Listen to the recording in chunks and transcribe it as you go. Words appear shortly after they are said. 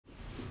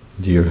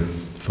dear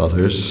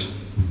fathers,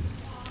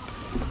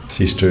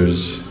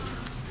 sisters,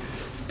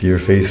 dear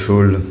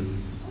faithful.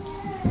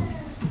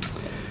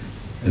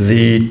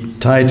 The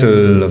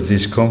title of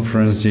this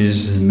conference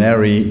is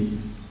Mary,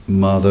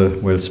 Mother,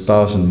 well,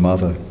 Spouse and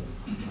Mother.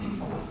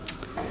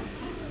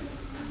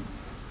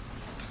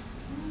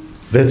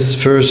 Let's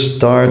first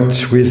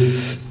start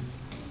with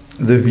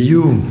the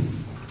view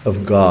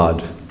of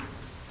God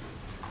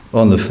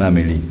on the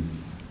family.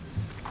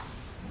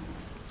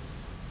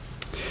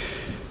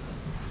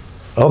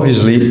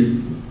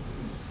 Obviously,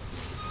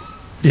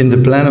 in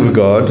the plan of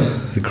God,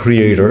 the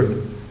Creator,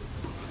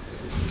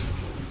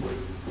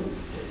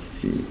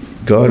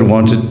 God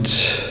wanted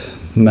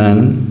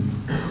man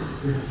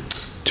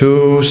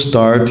to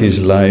start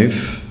his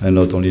life, and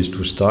not only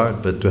to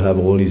start, but to have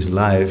all his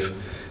life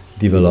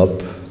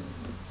develop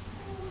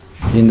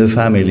in the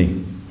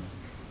family.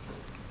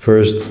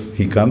 First,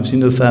 he comes in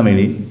the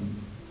family,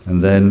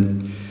 and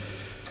then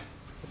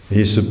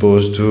he's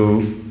supposed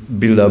to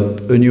build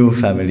up a new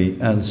family,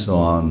 and so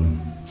on.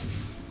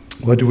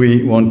 What do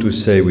we want to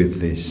say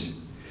with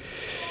this?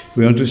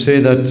 We want to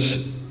say that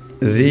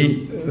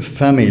the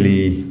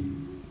family,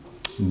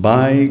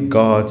 by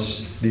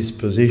God's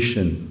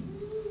disposition,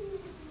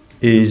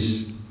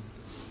 is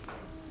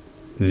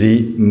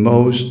the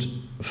most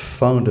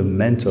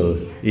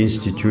fundamental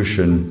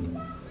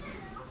institution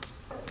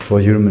for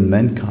human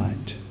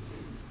mankind.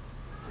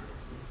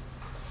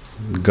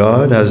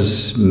 God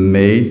has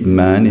made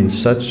man in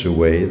such a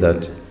way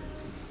that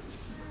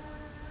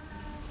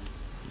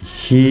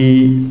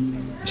he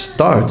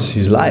starts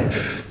his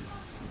life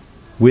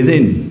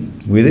within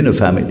a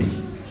family.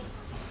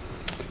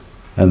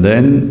 And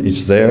then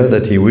it's there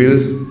that he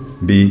will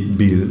be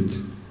built,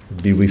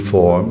 be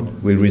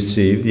reformed, will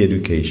receive the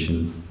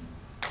education.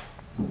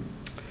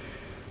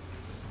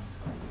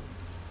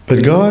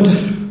 But God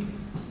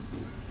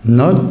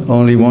not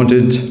only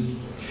wanted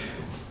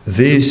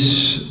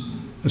this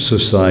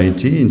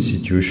society,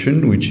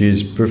 institution, which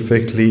is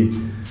perfectly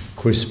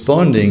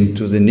corresponding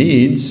to the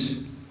needs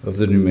of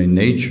the human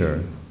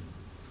nature,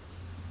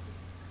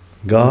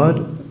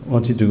 God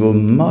wanted to go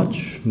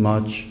much,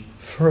 much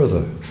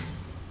further.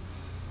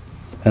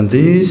 And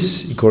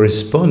this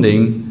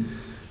corresponding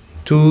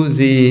to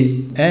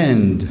the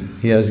end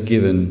he has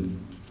given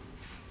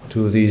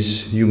to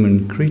this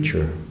human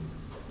creature.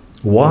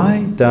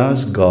 Why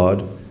does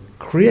God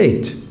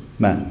create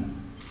man?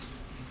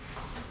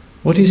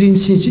 What is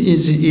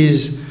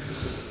his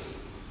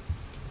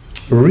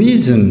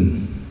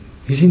reason,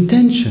 his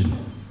intention?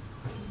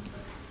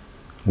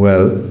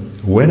 Well,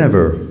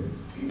 whenever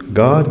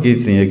God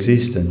gives the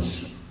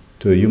existence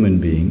to a human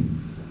being,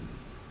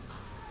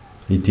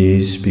 it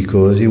is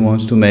because he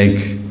wants to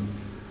make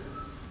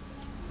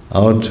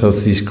out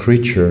of this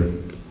creature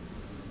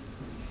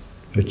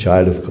a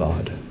child of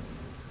God.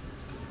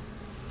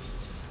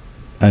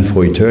 And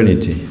for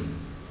eternity.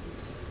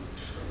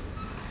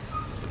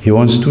 He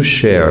wants to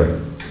share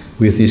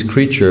with this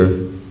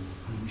creature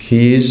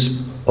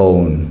his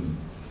own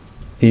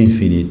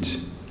infinite,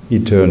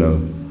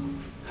 eternal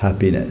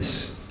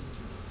happiness.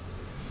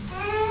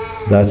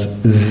 That's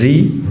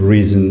the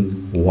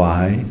reason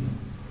why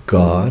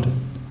God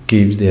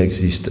gives the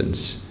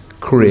existence,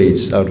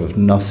 creates out of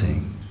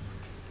nothing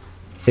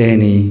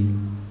any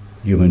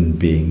human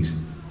beings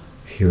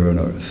here on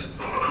earth.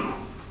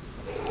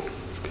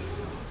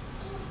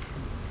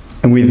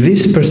 And with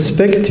this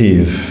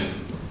perspective,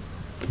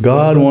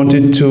 God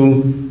wanted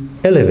to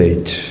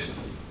elevate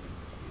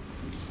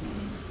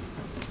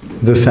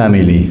the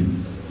family,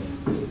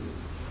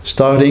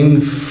 starting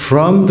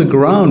from the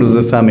ground of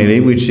the family,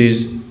 which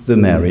is the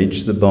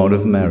marriage, the bond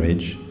of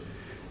marriage,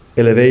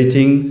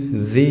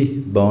 elevating the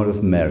bond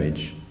of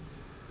marriage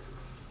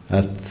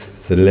at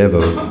the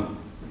level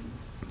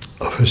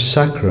of a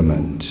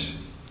sacrament.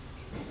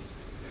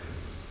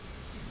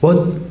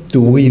 What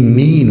do we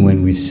mean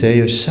when we say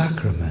a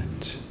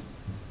sacrament?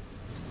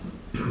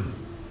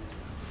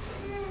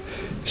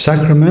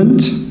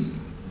 Sacrament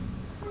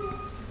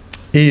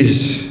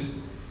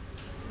is,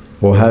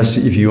 or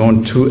has, if you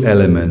want, two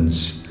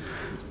elements.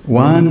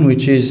 One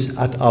which is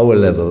at our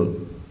level,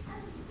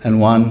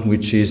 and one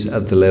which is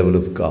at the level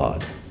of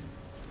God.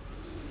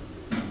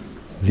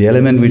 The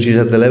element which is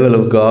at the level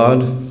of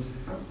God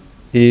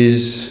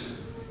is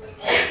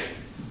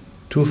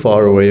too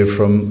far away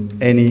from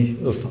any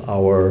of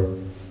our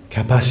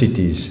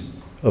capacities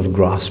of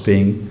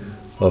grasping,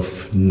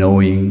 of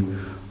knowing,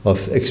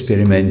 of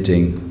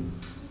experimenting.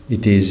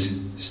 It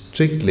is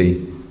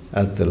strictly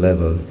at the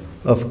level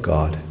of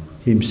God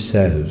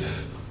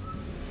Himself.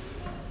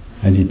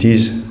 And it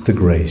is the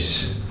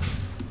grace.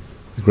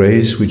 The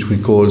grace which we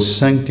call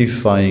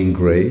sanctifying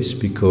grace,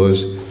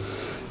 because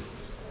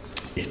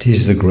it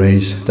is the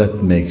grace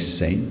that makes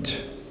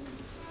saint.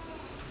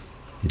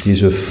 It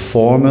is a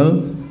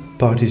formal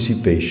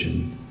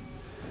participation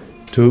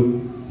to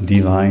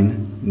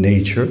divine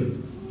nature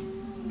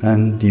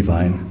and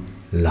divine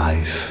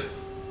life.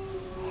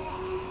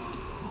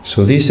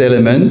 So this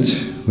element,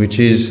 which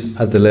is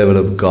at the level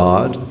of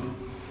God,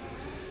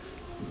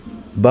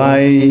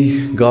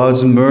 by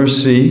God's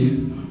mercy,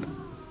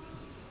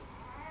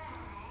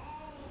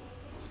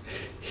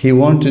 he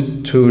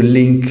wanted to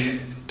link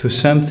to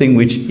something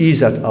which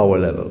is at our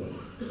level.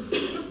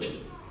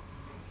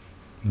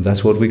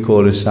 That's what we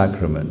call a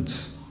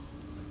sacrament.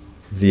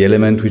 The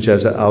element which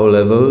is at our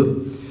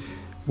level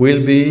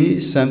will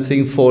be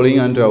something falling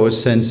under our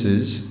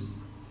senses,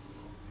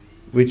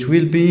 which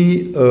will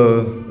be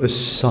a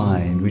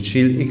sign, which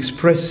will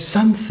express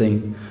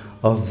something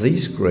of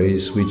this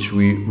grace which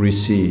we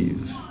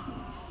receive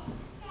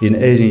in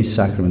any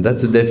sacrament.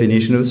 That's the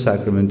definition of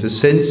sacrament, a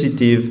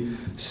sensitive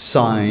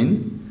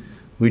sign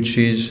which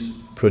is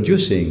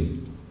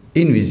producing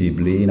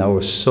invisibly in our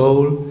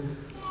soul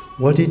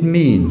what it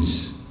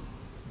means.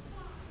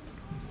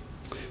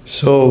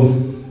 So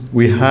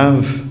we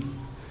have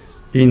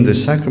in the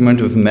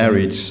sacrament of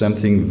marriage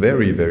something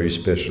very, very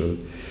special.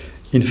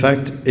 In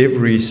fact,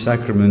 every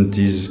sacrament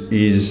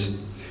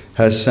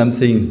has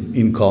something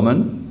in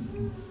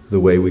common, the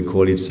way we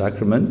call it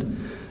sacrament,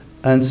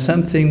 and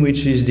something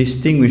which is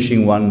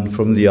distinguishing one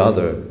from the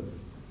other.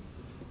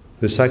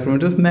 The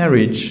sacrament of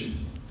marriage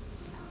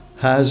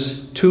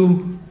has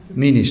two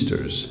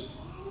ministers.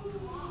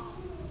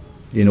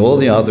 In all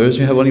the others,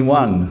 you have only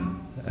one.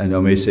 And I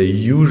may say,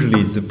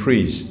 usually it's the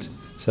priest,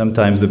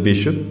 sometimes the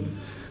bishop.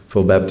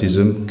 For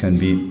baptism can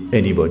be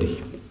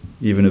anybody,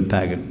 even a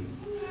pagan.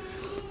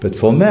 But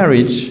for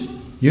marriage,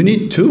 you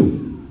need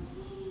two.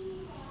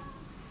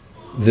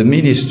 The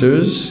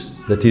ministers,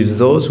 that is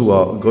those who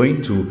are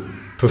going to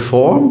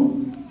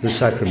perform the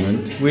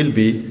sacrament, will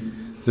be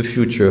the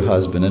future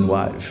husband and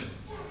wife.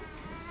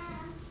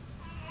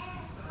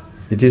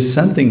 It is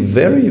something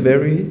very,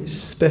 very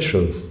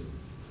special.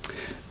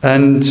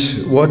 And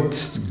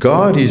what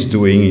God is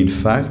doing, in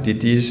fact,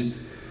 it is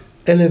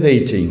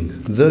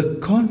elevating the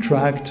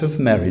contract of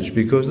marriage,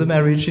 because the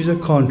marriage is a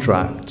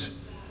contract.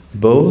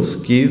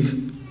 Both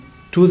give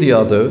to the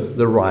other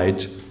the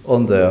right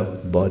on their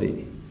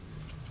body.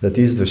 That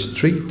is the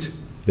strict,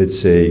 let's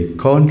say,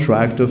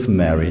 contract of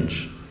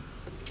marriage.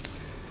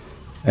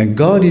 And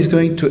God is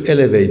going to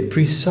elevate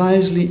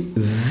precisely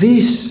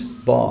this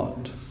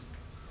bond,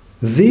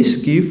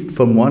 this gift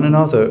from one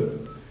another,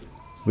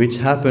 which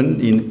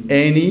happened in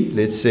any,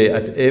 let's say,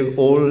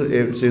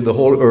 the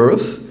whole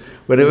earth.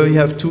 Whenever you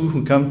have two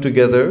who come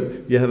together,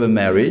 you have a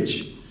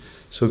marriage.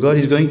 So God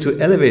is going to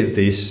elevate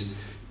this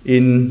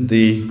in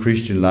the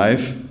Christian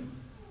life,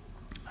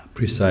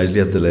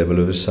 precisely at the level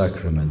of a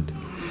sacrament.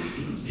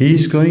 He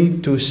is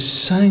going to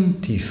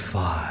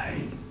sanctify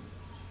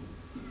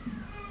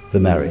the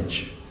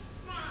marriage,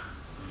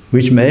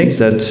 which makes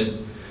that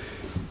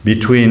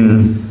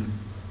between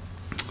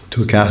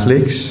two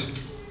Catholics,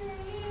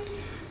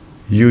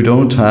 you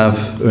don't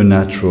have a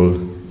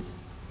natural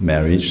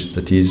marriage,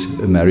 that is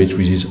a marriage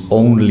which is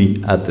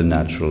only at the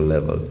natural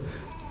level.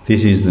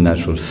 This is the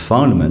natural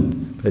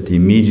fundament, but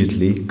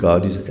immediately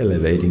God is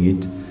elevating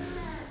it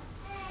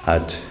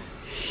at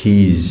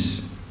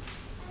His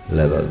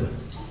level.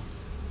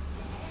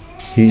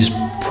 He's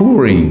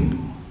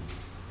pouring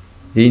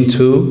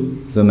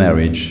into the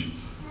marriage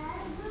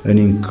an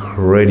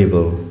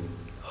incredible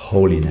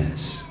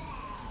holiness.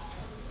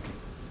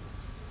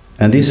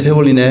 And this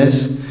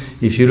holiness,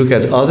 if you look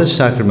at other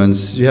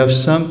sacraments, you have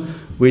some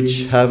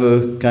which have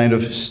a kind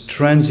of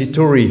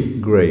transitory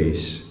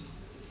grace.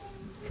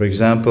 For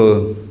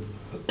example,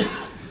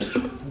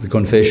 the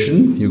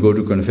confession, you go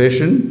to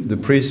confession, the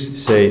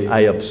priest say,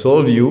 I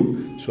absolve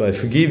you, so I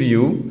forgive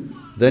you,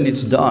 then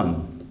it's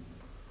done.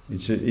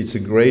 It's a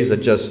grace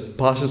that just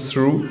passes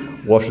through,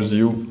 washes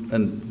you,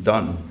 and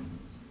done.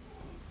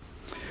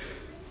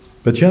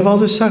 But you have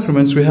other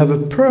sacraments which have a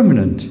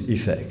permanent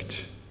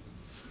effect.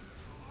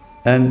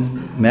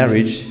 And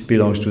marriage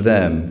belongs to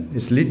them.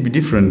 It's a little bit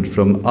different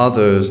from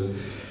others,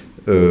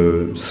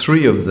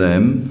 three of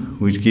them,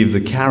 which give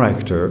the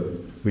character,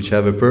 which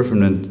have a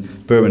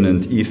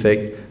permanent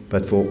effect,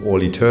 but for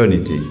all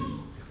eternity.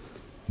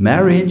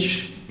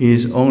 Marriage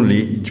is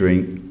only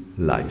during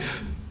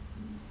life.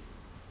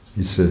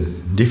 It's a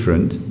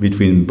difference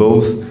between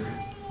both.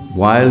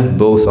 While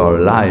both are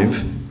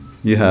alive,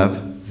 you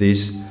have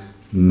this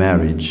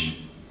marriage,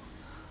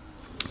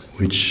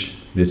 which,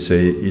 let's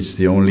say, is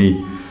the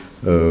only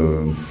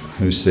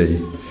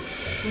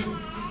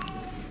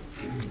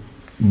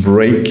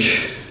break,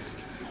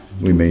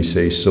 we may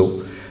say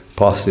so,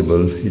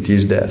 possible. It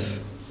is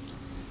death.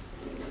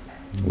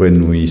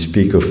 When we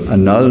speak of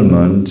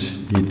annulment,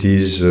 it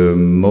is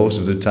most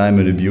of the time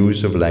an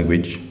abuse of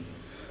language.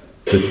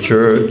 The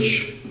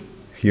Church,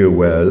 hear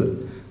well,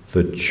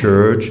 the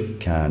Church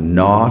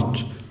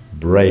cannot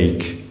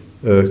break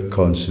a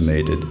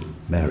consummated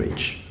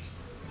marriage.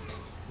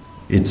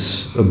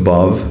 It's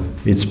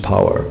above its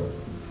power.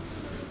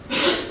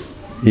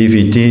 If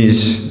it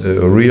is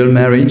a real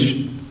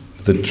marriage,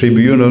 the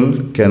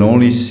tribunal can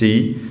only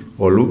see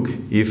or look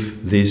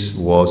if this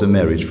was a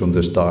marriage from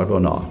the start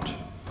or not.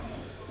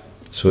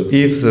 So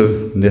if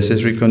the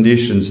necessary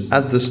conditions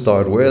at the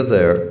start were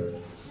there,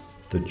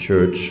 the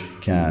Church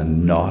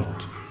cannot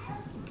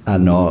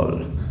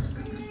annul.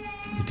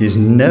 It is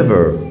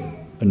never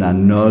an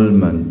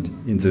annulment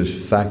in the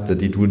fact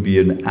that it would be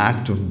an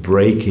act of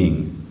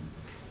breaking.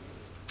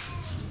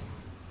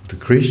 The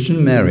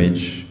Christian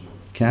marriage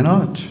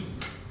cannot.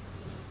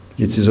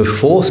 It is a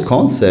false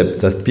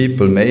concept that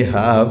people may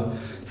have,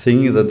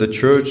 thinking that the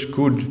church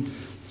could,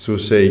 so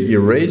say,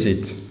 erase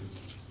it.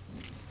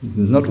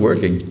 Not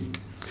working.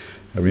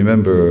 I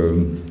remember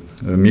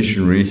a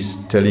missionary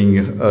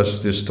telling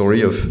us the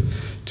story of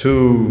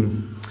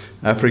two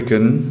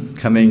Africans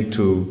coming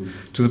to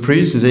the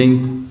priest and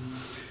saying,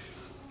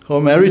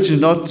 "Our marriage is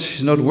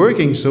not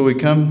working, so we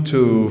come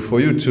for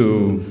you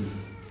to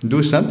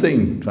do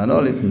something to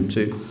annul it." And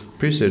the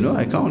priest said, "No,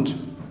 I can't."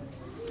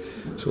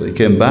 So they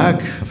came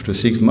back after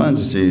 6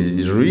 months and said,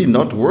 "It's really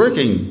not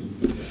working."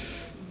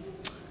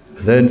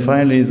 Then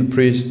finally the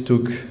priest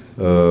took,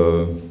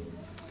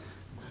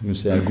 you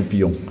say un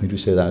goupillon. How do you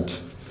say that?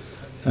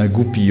 Un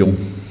goupillon.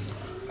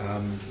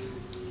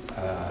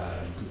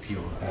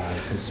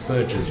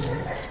 Spurges.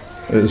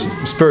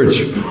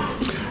 Spurge.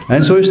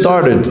 And so he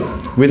started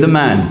with the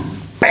man,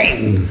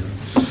 bang.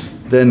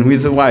 Then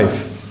with the wife,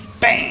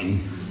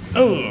 bang.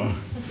 Oh.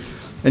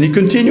 And he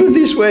continued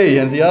this way,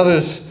 and the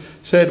others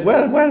said,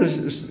 well,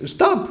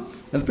 stop.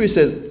 And the priest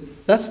said,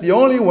 "That's the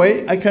only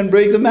way I can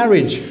break the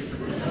marriage."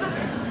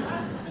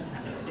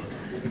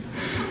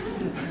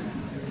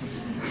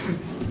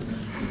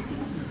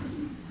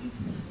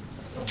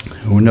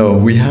 Oh no,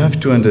 we have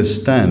to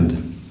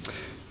understand.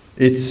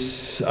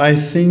 I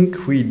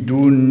think we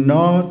do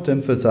not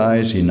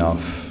emphasize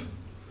enough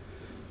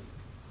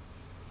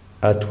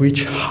at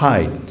which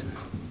height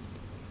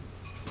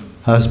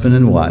husband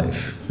and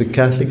wife, the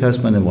Catholic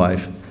husband and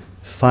wife,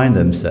 find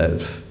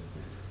themselves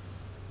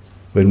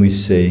when we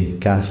say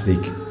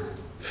Catholic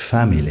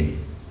family.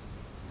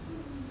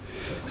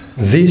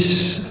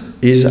 This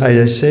is, as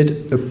I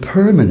said, a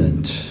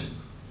permanent.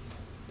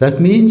 That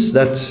means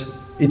that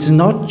it's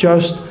not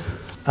just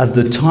at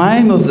the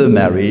time of the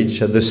marriage,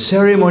 at the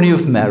ceremony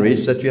of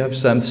marriage, that you have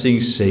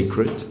something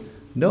sacred.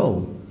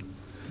 No.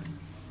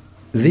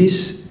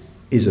 This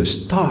is a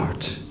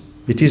start.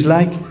 It is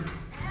like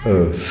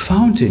a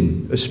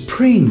fountain, a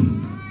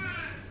spring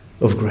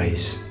of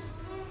grace.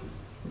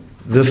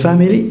 The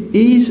family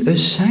is a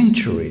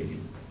sanctuary,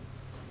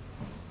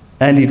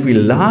 and it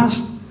will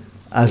last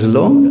as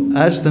long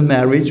as the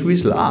marriage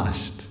will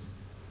last.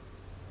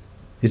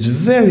 It's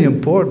very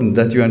important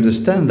that you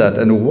understand that.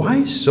 And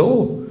why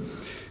so?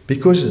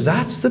 Because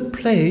that's the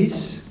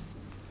place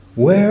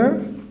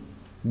where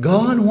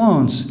God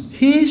wants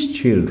His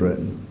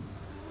children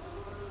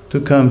to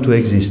come to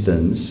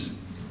existence,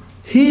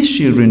 His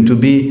children to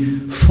be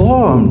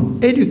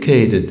formed,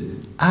 educated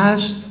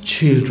as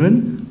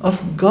children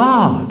of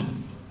God,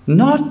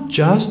 not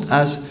just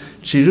as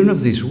children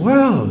of this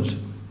world.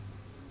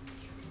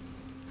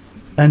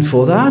 And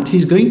for that,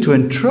 He's going to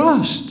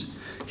entrust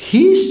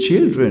His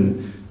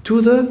children to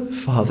the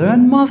father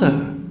and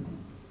mother.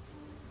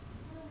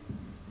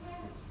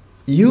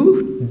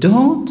 You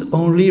don't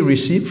only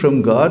receive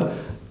from God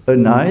a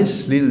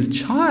nice little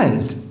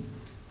child.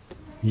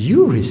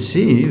 You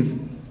receive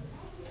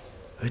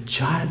a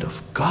child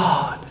of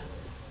God.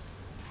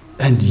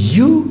 And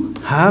you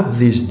have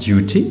this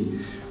duty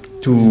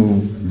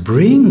to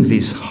bring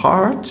this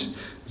heart,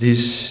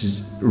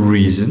 this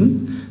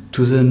reason,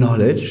 to the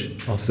knowledge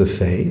of the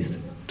faith,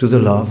 to the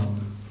love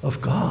of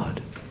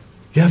God.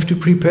 You have to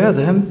prepare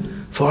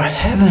them for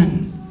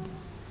heaven.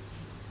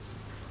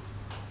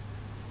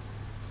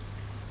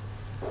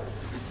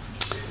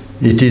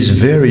 It is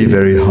very,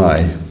 very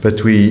high,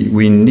 but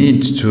we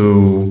need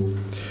to,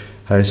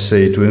 I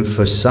say, to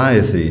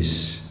emphasize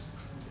this,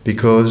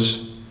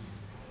 because,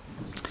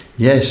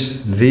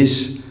 yes,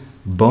 this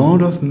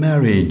bond of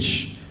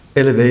marriage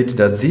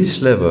elevated at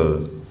this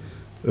level,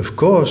 of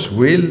course,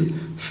 will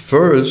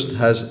first,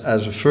 has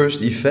as a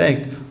first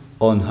effect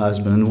on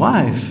husband and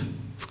wife,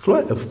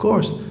 of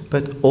course,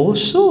 but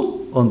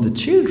also on the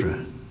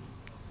children.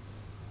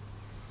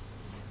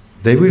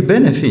 They will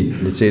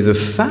benefit. Let's say the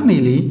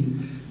family,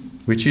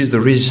 which is the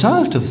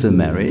result of the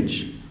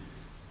marriage,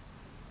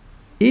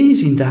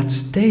 is in that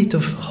state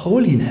of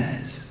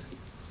holiness.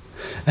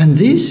 And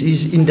this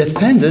is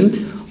independent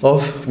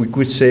of, we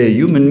could say,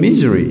 human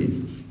misery.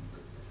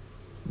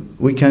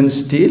 We can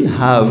still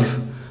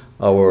have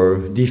our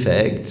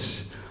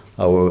defects,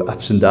 our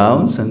ups and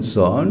downs, and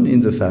so on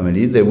in the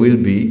family. There will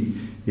be,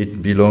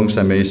 it belongs,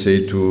 I may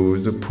say, to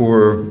the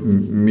poor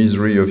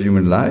misery of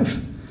human life.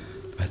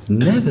 But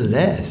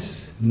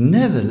nevertheless,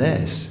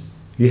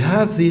 you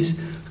have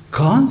this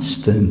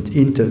constant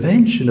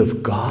intervention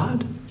of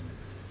God,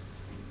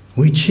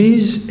 which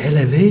is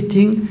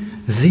elevating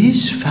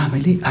this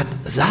family at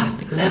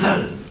that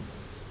level.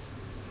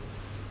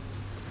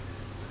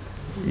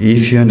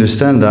 If you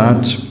understand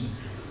that,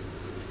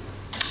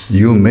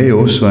 you may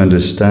also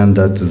understand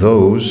that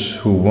those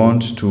who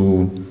want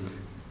to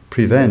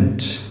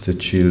prevent the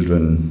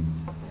children,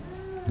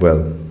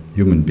 well,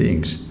 human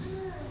beings,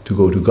 to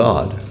go to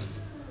God,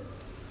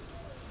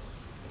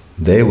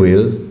 they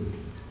will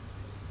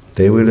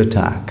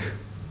attack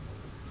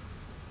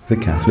the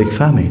Catholic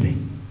family.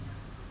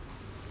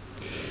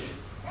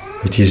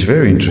 It is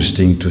very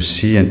interesting to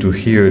see and to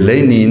hear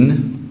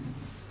Lenin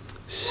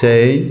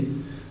say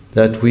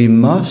that we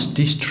must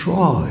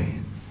destroy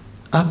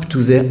up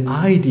to the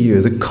idea,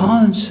 the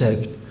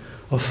concept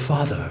of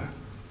father,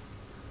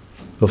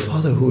 of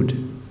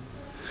fatherhood,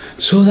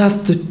 so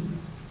that the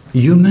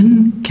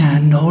human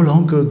can no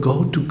longer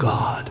go to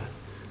God.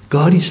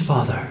 God is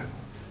Father.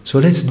 So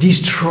let's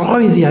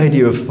destroy the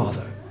idea of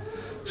Father,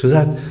 so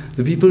that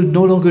the people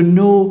no longer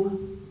know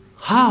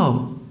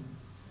how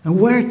and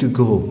where to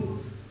go.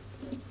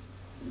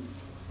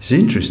 It's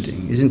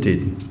interesting, isn't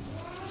it?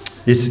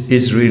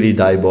 It's really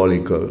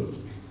diabolical.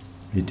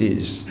 It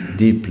is,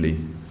 deeply.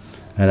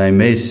 And I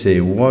may say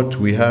what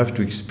we have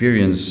to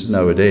experience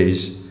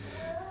nowadays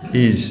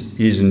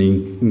is an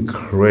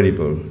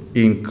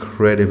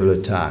incredible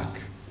attack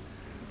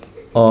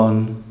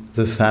on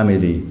the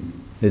family.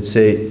 Let's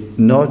say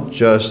not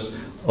just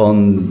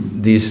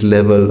on this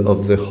level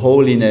of the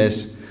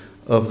holiness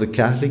of the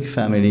Catholic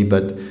family,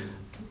 but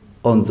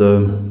on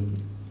the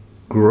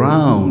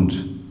ground,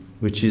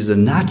 which is the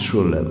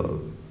natural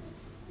level.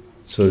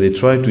 So they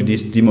try to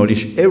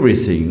demolish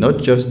everything,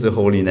 not just the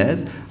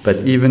holiness, but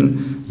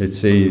even, let's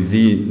say,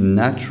 the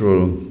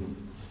natural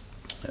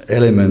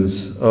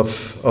elements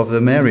of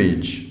the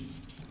marriage.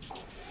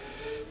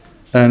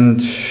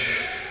 And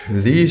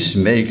this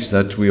makes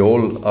that we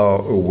all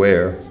are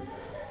aware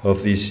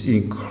of this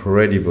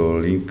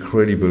incredible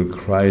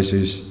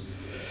crisis,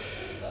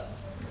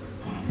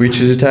 which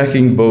is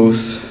attacking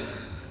both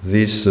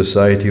this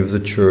society of the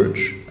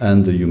church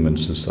and the human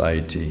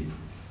society.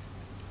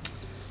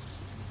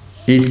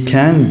 It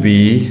can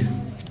be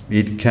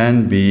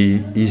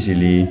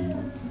easily,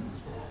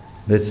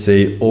 let's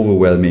say,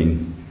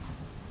 overwhelming,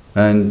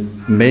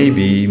 and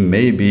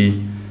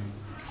maybe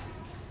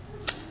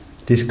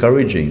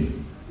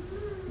discouraging.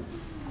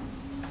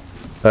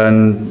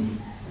 And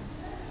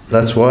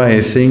that's why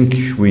I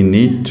think we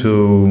need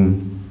to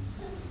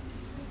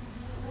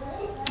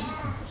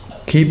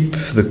keep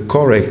the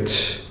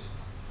correct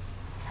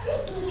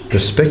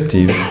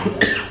perspective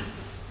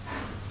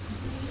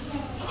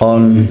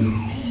on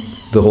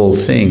the whole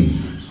thing.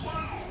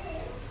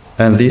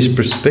 And this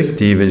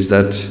perspective is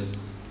that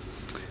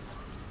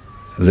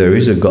there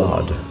is a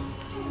God.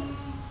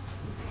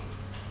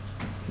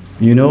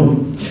 You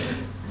know,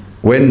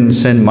 when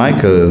Saint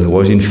Michael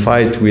was in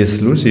fight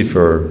with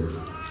Lucifer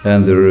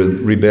and the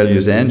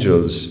rebellious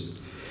angels,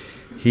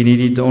 he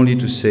needed only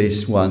to say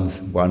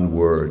one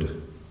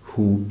word: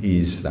 who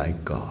is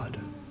like God?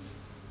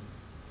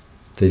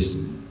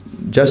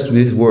 Just with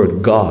this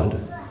word, God,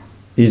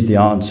 is the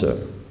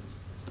answer.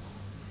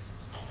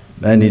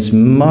 And it's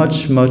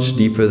much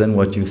deeper than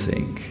what you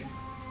think.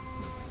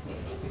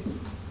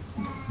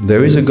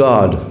 There is a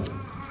God.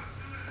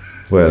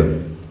 Well,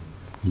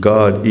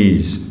 God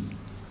is.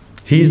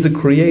 He's the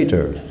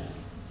creator.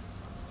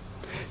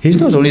 He's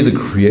not only the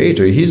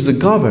creator, he's the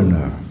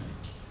governor.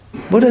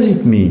 What does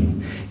it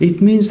mean?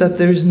 It means that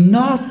there is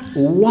not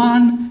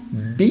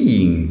one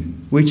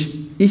being which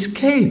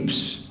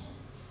escapes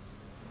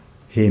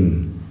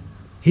him,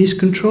 his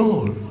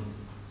control.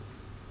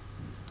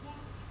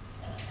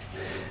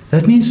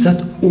 That means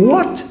that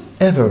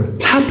whatever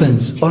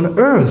happens on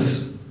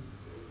earth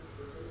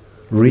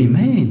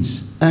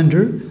remains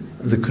under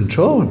the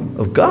control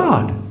of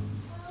God.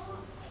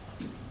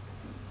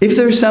 If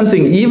there's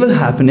something evil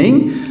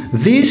happening,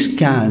 this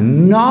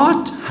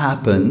cannot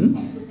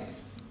happen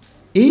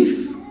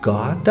if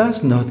God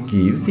does not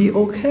give the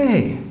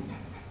okay.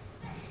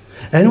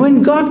 And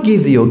when God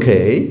gives the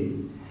okay,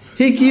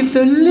 He gives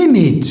a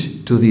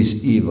limit to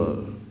this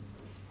evil.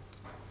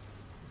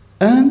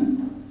 And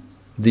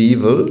the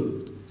evil,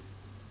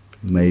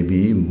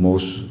 maybe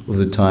most of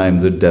the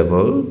time the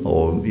devil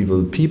or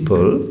evil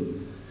people,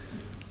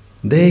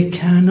 they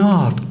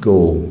cannot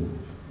go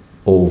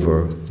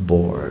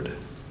overboard,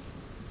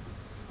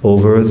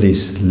 over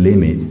this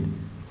limit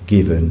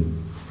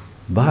given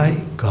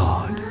by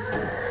God.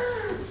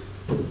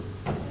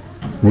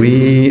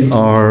 We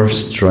are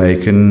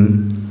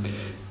stricken.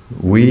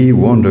 We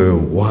wonder,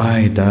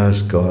 why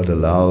does God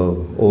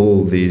allow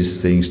all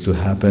these things to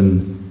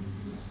happen?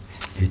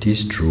 It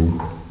is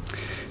true.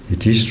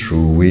 It is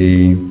true.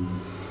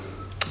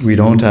 We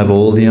don't have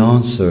all the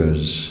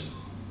answers.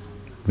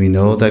 We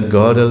know that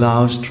God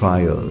allows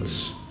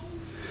trials.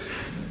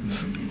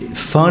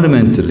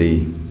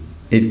 Fundamentally,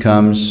 it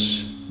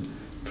comes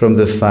from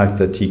the fact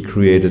that He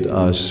created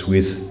us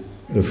with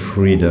a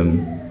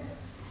freedom.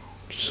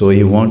 So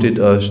He wanted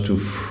us to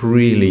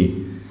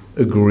freely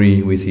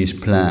agree with His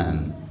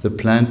plan, the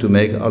plan to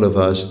make all of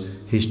us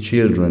His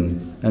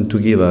children and to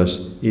give us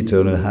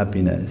eternal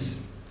happiness.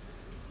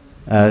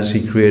 As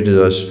He created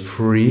us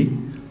free,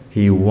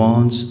 He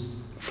wants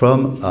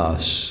from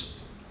us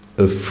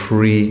a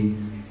free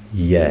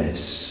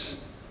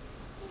yes.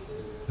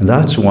 And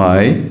that's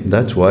why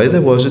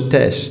there was a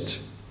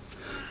test.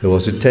 There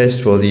was a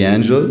test for the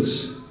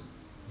angels.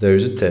 There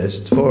is a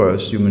test for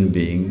us human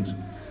beings.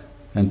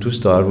 And to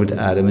start with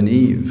Adam and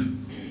Eve.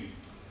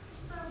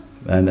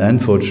 And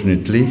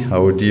unfortunately,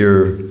 our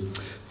dear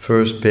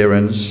first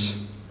parents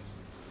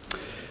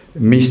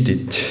missed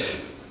it.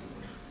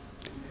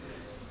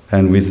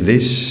 And with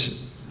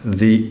this,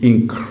 the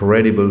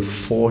incredible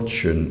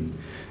fortune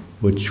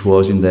which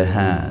was in their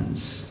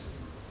hands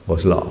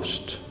was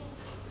lost.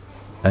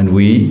 And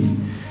we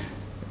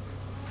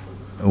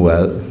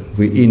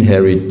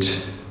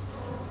inherit,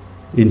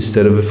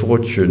 instead of a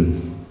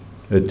fortune,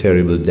 a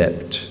terrible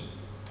debt,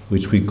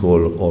 which we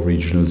call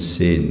original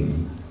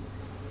sin.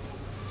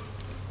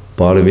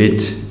 Part of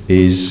it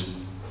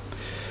is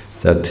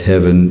that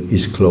heaven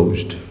is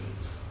closed.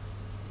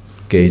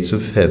 Gates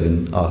of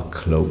heaven are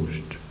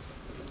closed.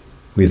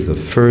 With the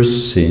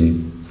first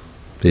sin,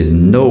 there's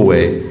no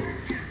way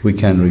we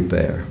can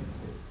repair.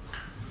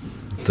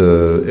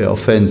 The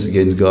offense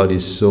against God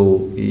is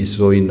so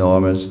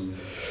enormous.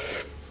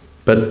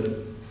 But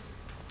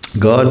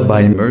God,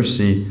 by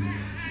mercy,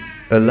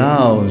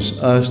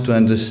 allows us to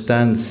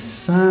understand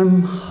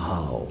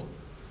somehow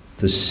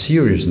the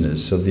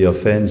seriousness of the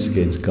offense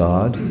against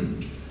God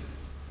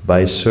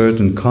by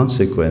certain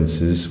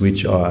consequences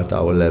which are at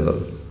our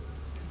level.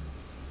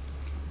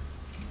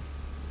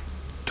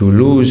 To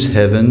lose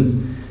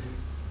heaven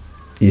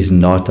is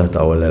not at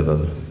our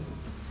level.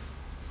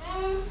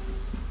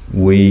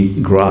 We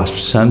grasp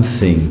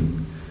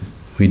something,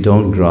 we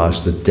don't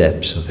grasp the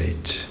depths of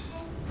it.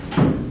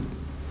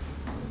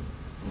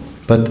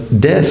 But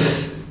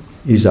death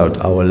is at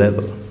our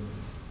level.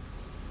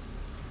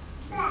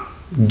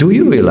 Do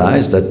you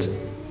realize that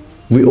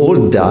we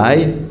all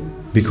die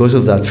because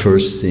of that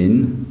first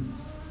sin?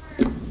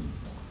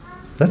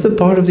 That's a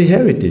part of the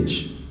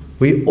heritage.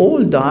 We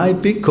all die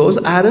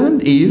because Adam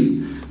and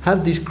Eve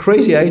had this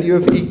crazy idea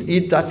of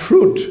eat that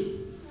fruit.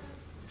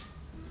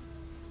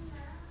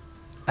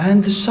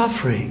 And the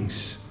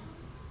sufferings,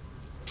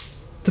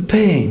 the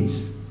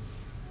pains.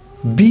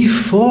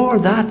 Before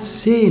that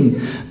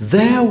sin,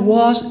 there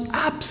was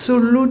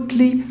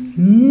absolutely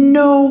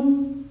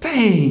no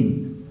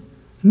pain,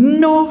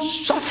 no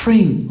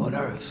suffering on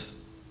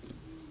earth.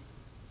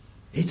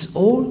 It's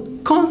all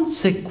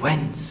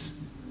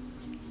consequence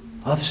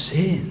of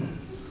sin.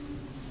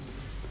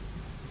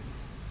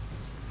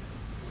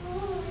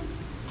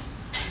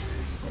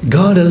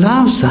 God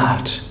allows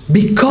that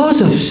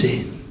because of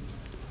sin.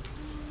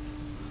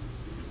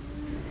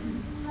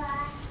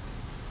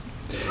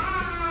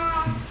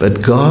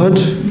 But God,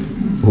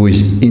 who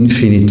is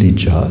infinitely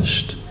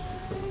just,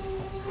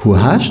 who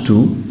has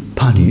to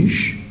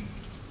punish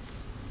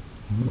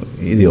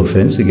the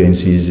offense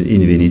against his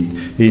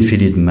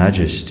infinite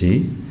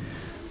majesty,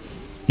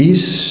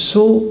 is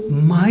so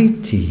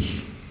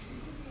mighty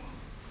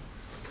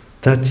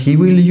that he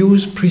will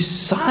use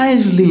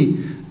precisely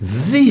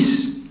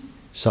these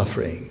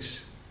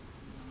sufferings.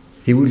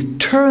 He will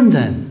turn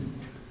them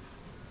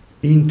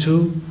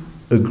into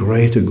a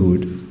greater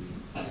good.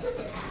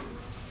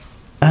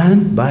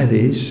 And by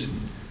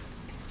this,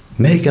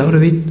 make out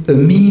of it a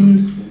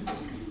means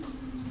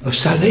of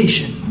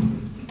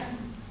salvation.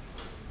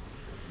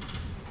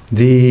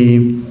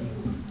 The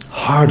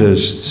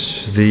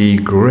hardest, the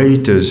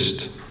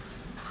greatest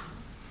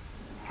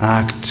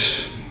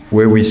act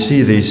where we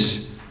see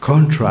this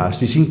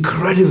contrast, this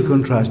incredible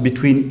contrast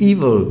between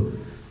evil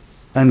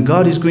and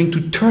God is going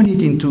to turn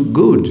it into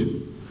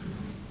good,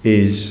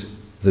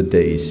 is the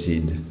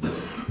deicide,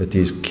 that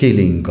is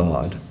killing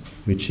God,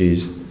 which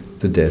is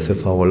the death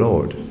of our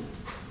Lord.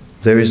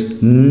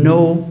 There's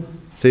nothing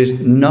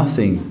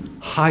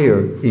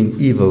higher in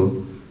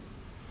evil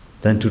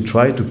than to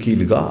try to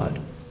kill God.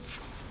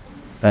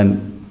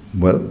 And,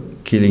 well,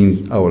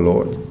 killing our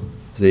Lord,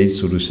 they,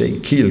 so to say,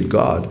 killed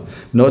God,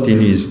 not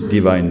in his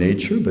divine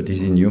nature, but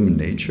in human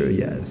nature,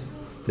 yes,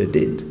 they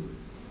did.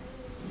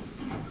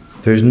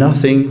 There's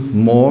nothing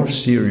more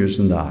serious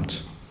than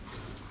that.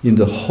 In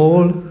the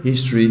whole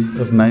history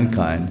of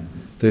mankind,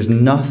 there's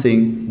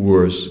nothing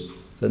worse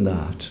than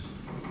that.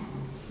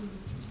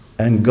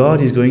 And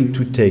God is going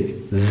to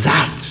take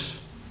that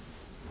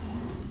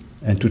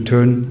and to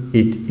turn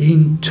it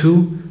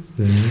into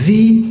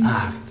the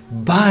act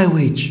by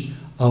which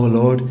our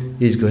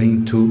Lord is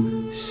going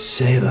to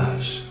save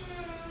us,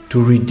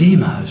 to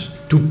redeem us,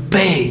 to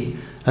pay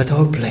at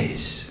our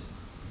place.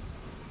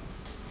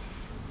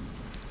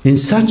 In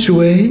such a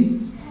way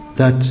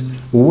that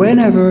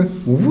whenever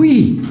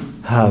we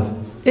have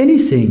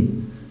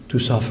anything to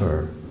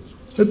suffer,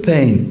 a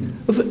pain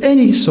of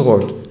any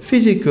sort,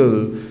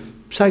 physical,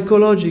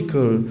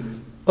 psychological,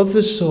 of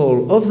the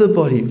soul, of the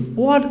body,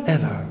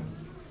 whatever,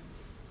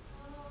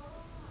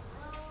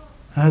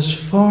 as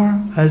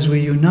far as we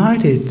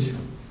unite it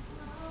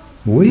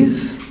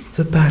with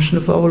the passion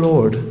of our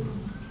Lord,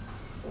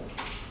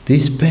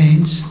 these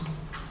pains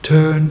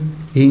turn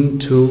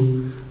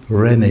into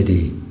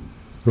remedy.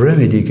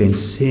 Remedy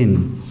against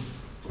sin,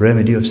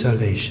 remedy of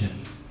salvation.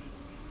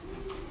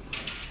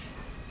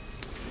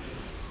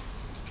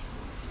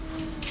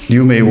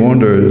 You may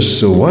wonder,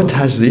 so what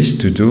has this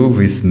to do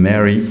with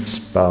Mary,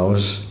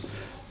 spouse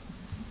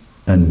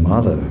and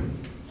mother?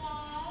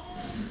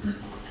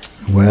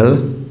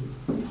 Well,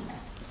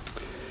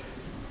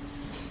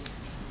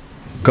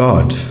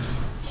 God,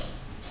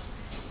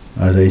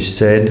 as I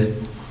said,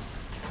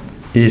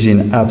 is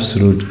in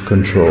absolute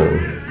control.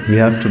 We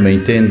have to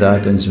maintain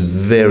that, and it's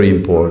very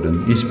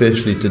important,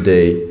 especially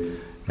today,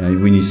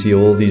 when you see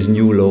all these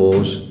new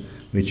laws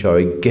which are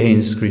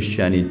against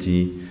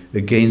Christianity,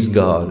 against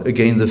God,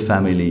 against the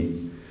family.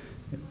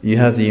 You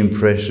have the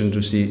impression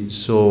to see,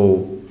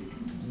 so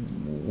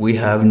we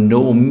have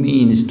no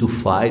means to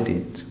fight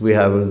it. We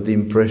have the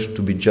impression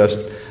to be just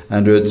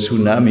under a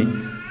tsunami,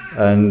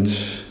 and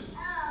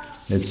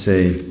let's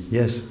say,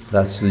 yes,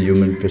 that's the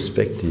human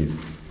perspective,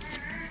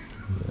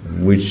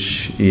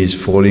 which is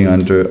falling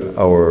under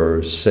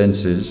our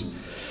senses,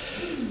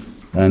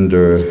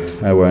 under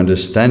our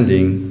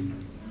understanding.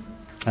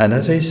 And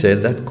as I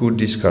said, that could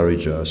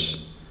discourage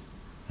us.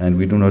 And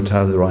we do not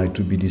have the right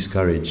to be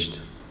discouraged.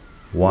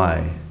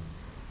 Why?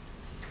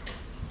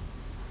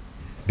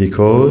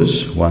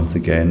 Because, once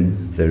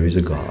again, there is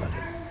a God.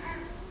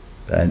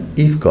 And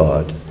if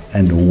God,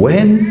 and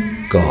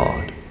when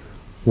God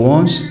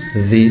wants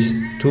this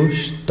to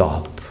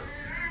stop,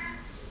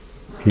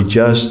 He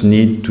just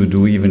needs to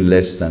do even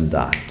less than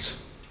that.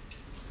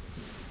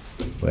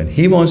 When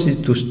He wants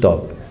it to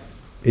stop,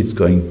 it's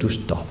going to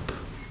stop.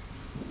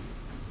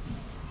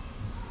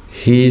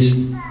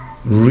 He's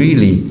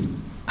really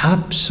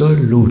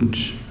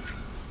absolute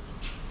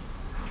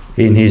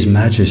in His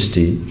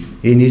majesty,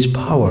 in His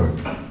power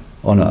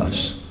on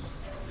us.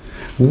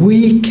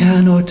 We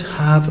cannot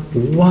have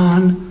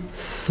one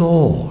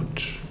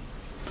thought.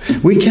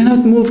 We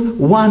cannot move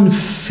one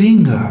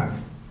finger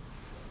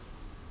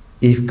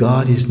if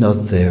God is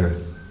not there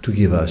to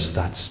give us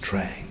that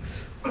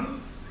strength.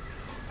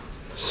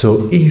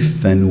 So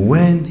if and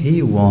when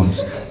He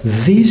wants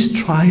this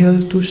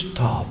trial to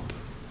stop,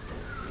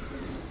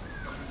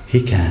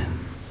 He can.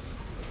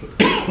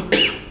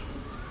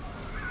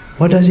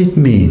 What does it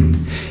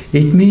mean?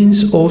 It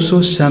means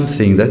also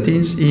something that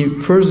is,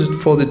 first,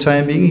 for the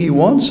time being, He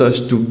wants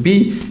us to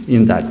be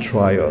in that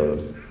trial.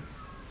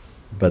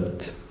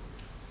 But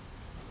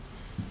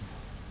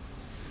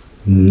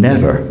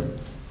never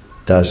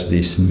does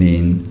this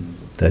mean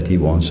that He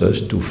wants us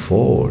to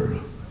fall.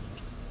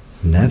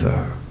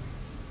 Never.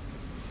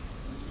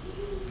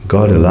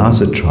 God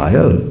allows a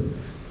trial,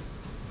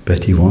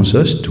 but He wants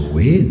us to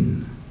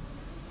win.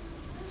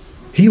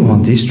 He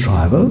wants this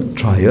trial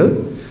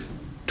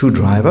to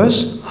drive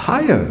us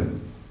higher.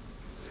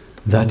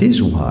 That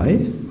is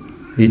why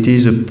it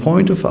is a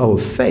point of our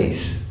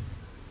faith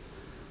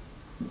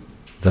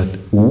that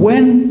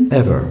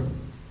whenever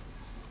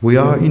we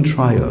are in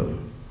trial,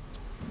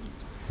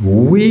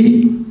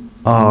 we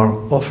are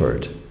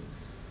offered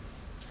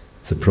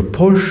the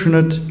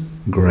proportionate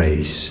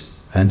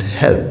grace and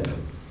help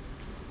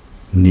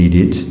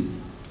needed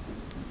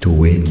to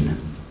win.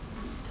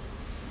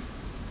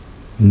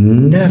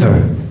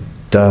 Never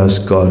does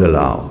God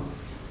allow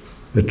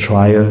a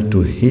trial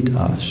to hit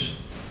us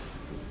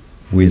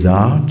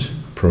without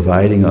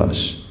providing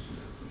us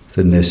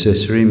the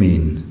necessary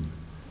means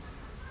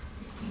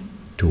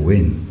to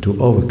win,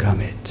 to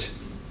overcome it.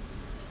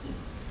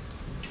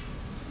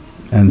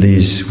 And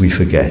this we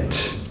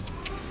forget.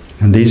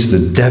 And this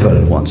the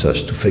devil wants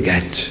us to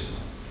forget.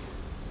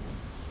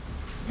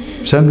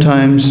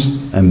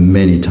 Sometimes, and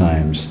many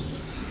times,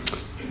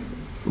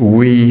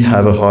 we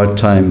have a hard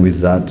time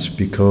with that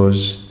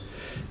because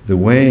the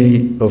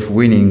way of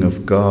winning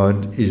of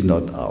God is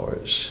not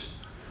ours.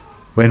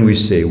 When we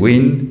say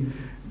win,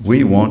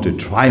 we want to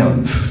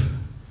triumph.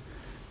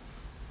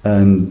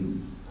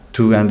 And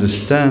to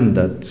understand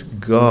that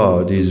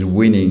God is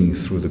winning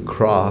through the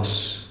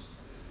cross,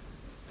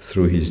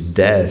 through His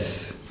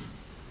death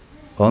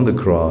on the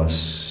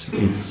cross,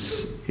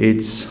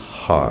 it's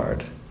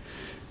hard.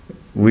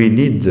 We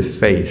need the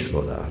faith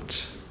for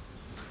that.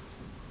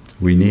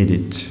 We need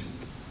it.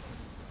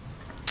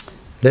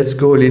 Let's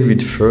go a little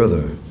bit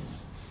further.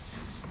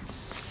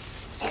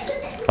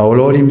 Our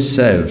Lord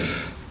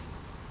Himself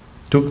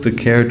took the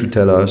care to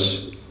tell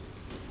us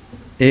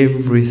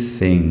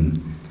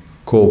everything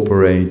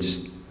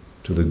cooperates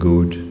to the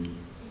good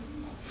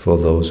for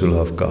those who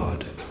love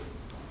God.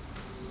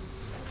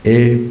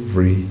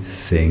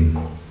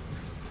 Everything.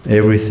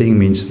 Everything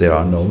means there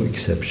are no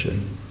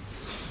exceptions.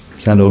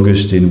 St.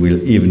 Augustine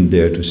will even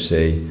dare to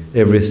say,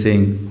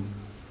 everything,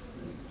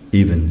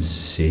 even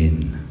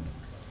sin.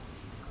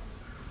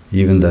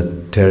 Even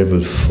that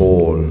terrible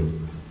fall,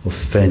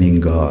 offending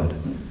God,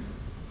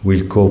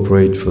 will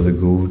cooperate for the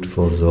good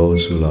for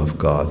those who love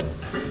God.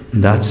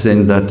 In that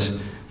sense, that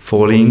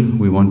falling,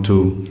 we want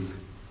to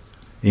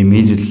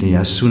immediately,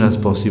 as soon as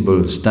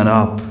possible, stand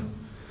up,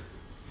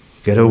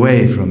 get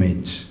away from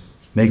it,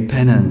 make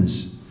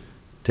penance,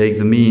 take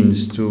the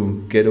means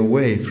to get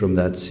away from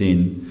that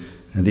sin.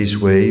 And this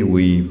way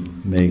we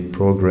make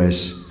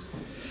progress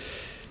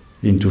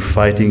into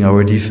fighting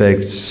our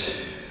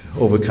defects,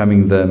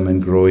 overcoming them,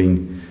 and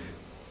growing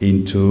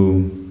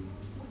into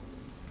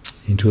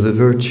the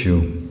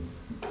virtue.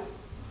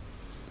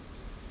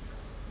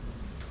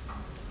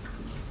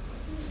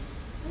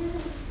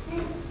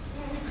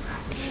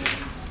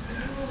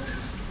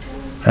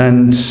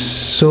 And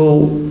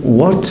so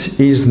what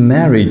is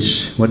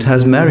marriage? What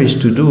has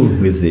marriage to do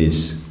with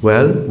this?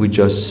 Well, we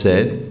just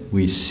said,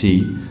 we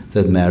see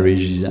that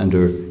marriage is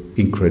under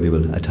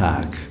incredible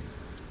attack.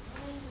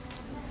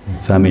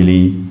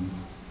 Family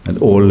at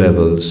all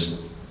levels,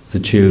 the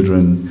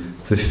children,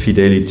 the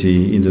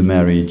fidelity in the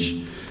marriage,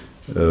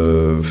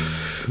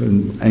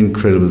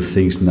 incredible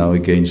things now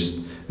against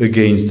the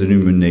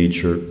human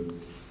nature.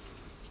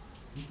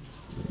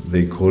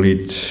 They call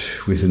it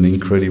with an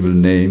incredible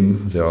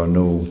name. There are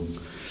no,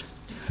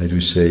 how do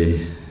you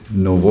say,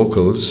 no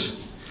vocals.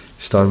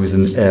 Start with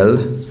an L,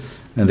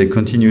 and they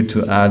continue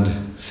to add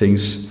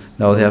things.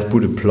 Now they have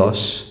put a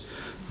plus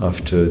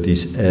after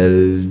this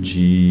LGBT.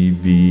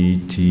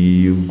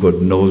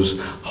 God knows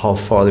how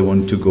far they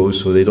want to go,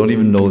 so they don't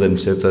even know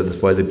themselves.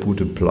 That's why they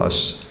put a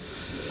plus.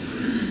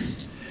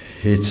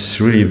 It's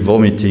really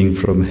vomiting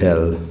from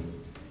hell.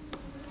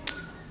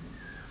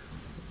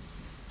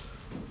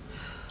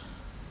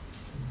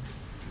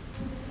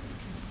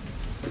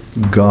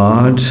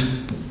 God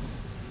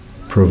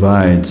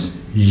provides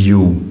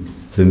you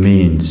the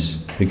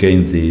means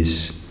against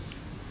this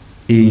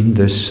in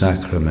the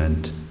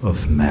sacrament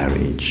of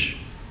marriage.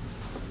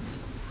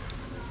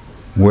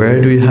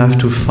 Where do you have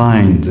to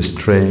find the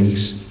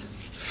strength?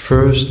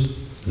 First,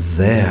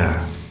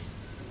 there.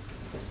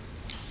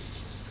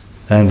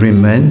 And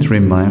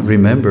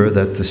remember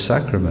that the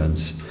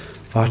sacraments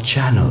are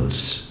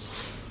channels.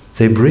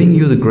 They bring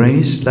you the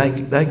grace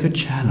like a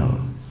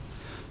channel.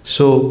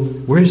 So,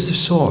 where's the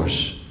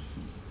source?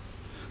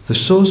 The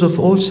source of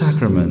all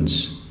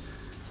sacraments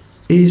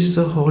is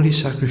the holy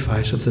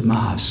sacrifice of the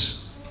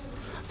Mass.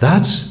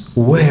 That's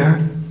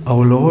where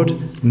our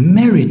Lord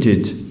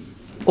merited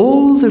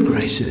all the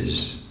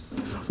graces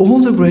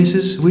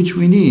which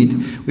we need,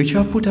 which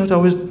are put at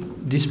our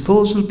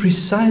disposal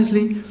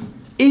precisely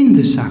in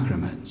the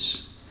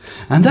sacraments.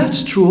 And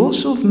that's true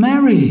also of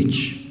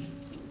marriage.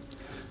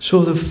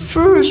 So the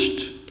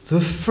first,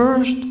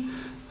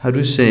 how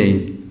to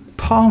say,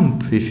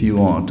 pump, if you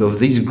want, of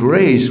this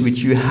grace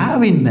which you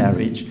have in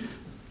marriage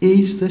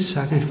is the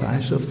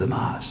sacrifice of the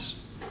Mass.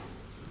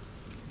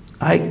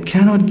 I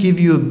cannot give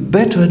you a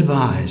better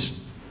advice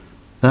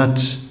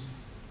that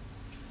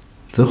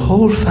the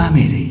whole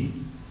family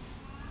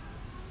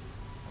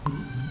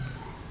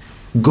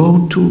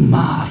go to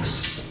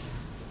Mass.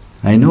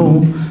 I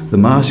know the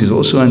Mass is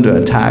also under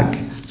attack,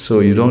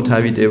 so you don't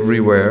have it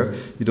everywhere.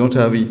 You don't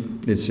have it,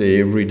 let's say,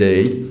 every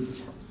day.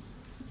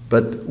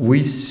 But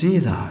we see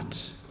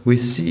that. We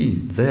see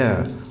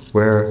there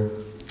where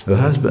a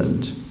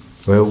husband,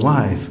 where a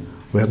wife,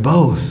 where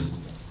both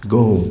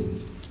go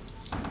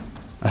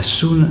as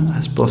soon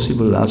as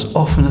possible, as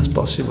often as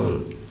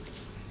possible,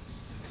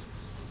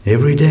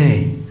 every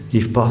day,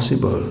 if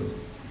possible.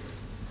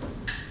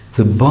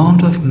 The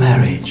bond of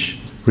marriage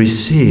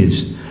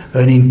receives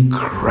an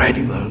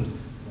incredible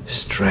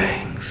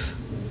strength.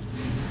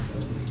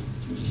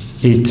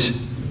 It,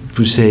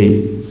 to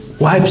say,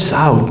 wipes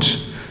out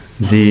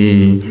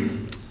the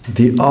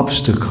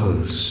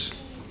obstacles.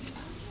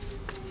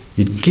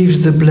 It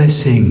gives the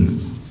blessing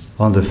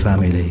on the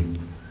family.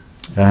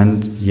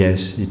 And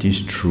yes, it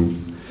is true.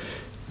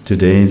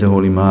 Today the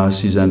Holy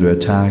Mass is under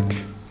attack.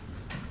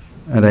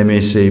 And I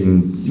may say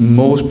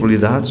most probably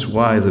that's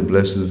why the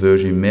Blessed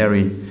Virgin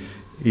Mary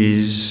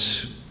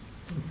is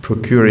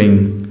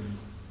procuring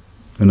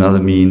another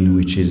mean,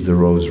 which is the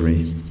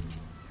Rosary.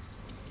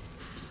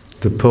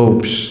 The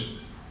popes,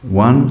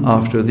 one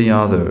after the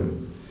other,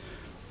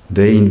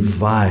 they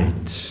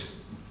invite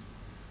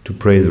to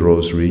pray the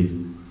Rosary,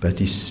 but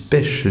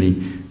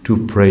especially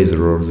to pray the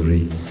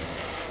Rosary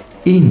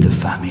in the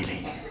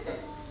family.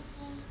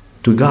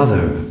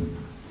 Together,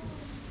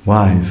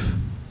 wife,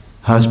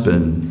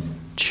 husband,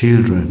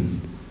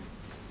 children,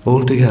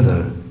 all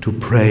together to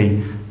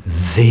pray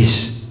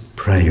this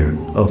prayer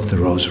of the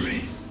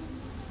Rosary.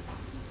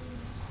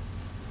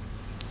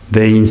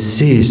 They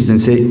insist and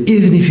say,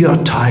 even if you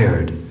are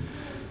tired,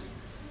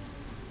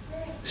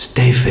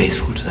 stay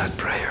faithful to that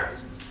prayer.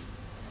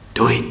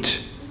 Do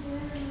it.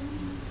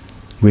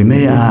 We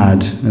may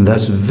add, and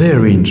that's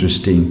very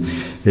interesting,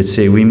 let's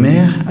say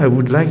I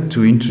would like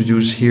to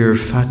introduce here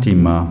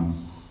Fatima.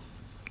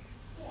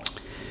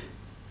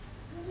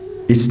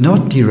 It's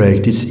not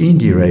direct, it's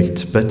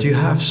indirect, but you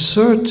have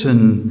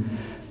certain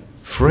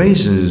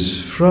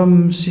phrases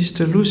from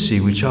Sister Lucy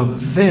which are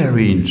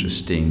very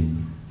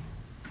interesting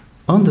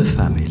on the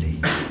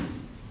family.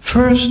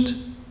 First,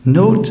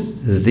 note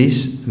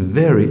this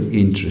very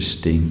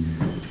interesting.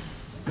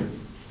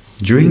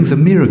 During the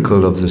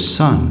miracle of the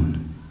Son,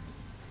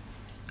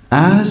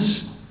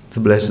 as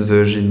the Blessed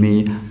Virgin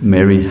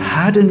Mary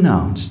had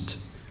announced,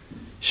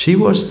 she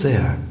was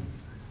there.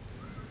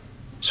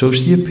 So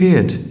she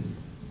appeared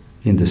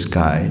in the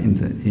sky,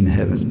 in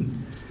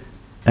heaven,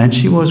 and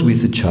she was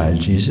with the child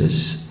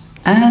Jesus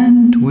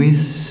and with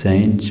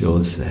Saint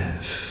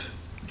Joseph.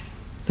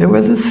 There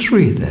were the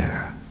three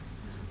there.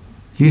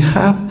 You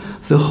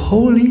have the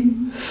Holy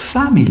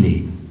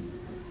Family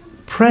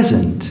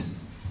present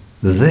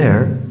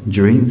there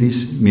during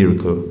this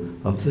miracle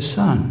of the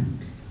Son.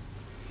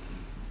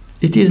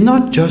 It is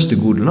not just a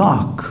good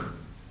luck.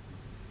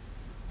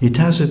 It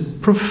has a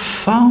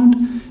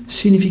profound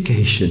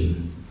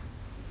signification.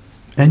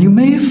 And you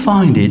may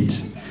find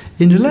it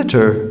in a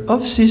letter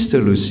of Sister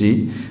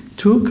Lucy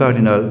to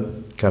Cardinal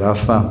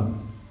Carafa.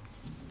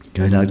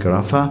 Cardinal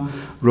Carafa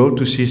wrote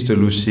to Sister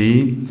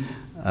Lucy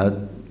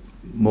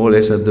more or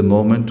less at the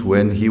moment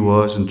when he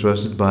was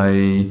entrusted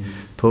by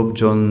Pope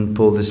John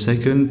Paul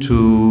II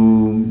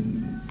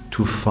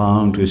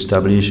to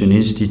establish an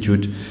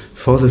institute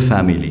for the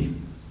family.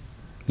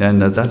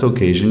 And at that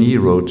occasion he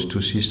wrote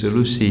to Sister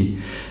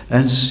Lucy,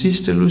 and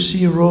Sister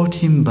Lucy wrote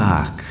him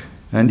back.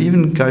 And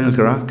even Cardinal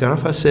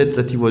Carafa said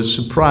that he was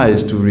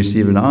surprised to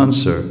receive an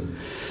answer.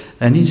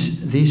 And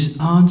this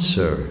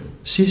answer,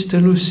 Sister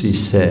Lucy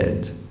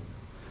said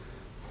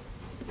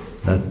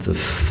that the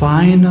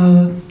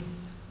final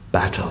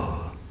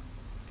battle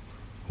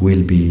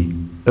will be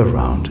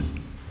around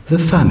the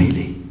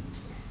family.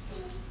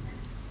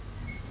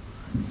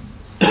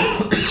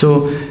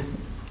 So,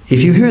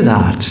 if you hear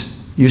that,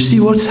 you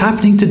see what's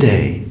happening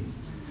today,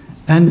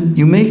 and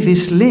you make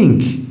this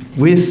link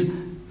with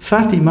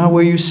Fatima,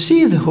 where you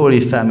see the Holy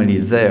Family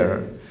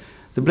there.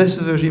 The Blessed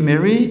Virgin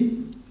Mary,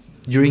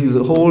 during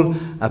the whole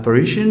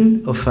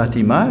apparition of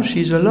Fatima,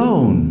 she's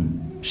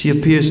alone. She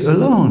appears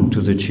alone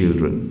to the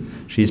children.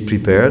 She's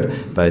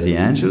prepared by the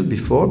angel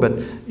before, but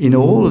in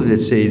all,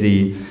 let's say,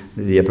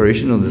 the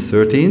apparition on the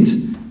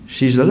 13th,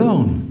 she's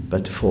alone.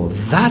 But for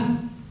that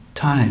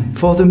time,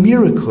 for the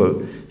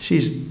miracle,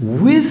 she's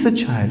with the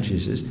child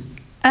Jesus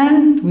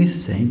and with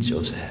Saint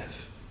Joseph.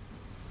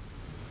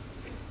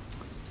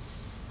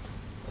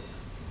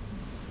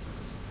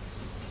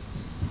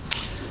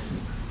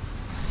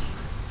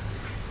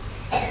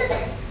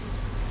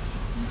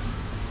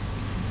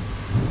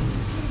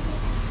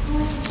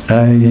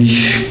 I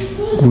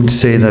would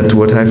say that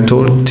what I've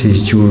told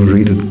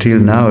you till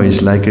now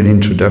is like an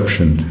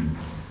introduction.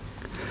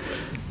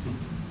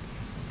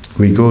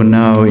 We go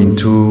now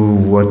into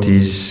what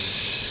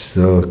is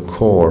the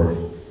core.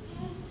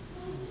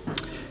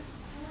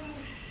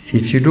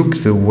 If you look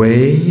the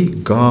way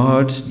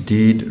God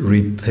did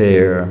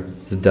repair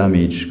the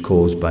damage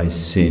caused by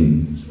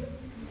sin,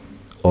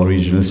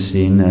 original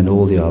sin and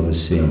all the other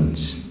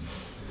sins,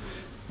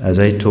 as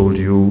I told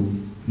you,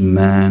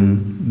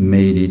 man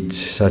made it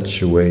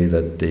such a way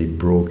that they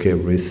broke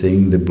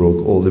everything, they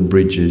broke all the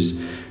bridges,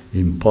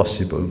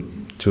 impossible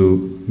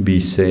to be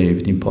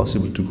saved,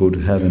 impossible to go to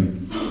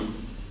heaven.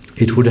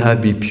 It would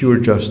have been pure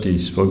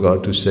justice for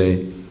God to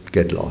say,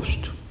 get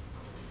lost.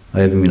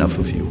 I have enough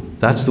of you.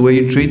 That's the way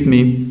you treat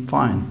me,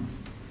 fine.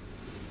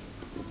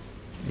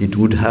 It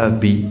would have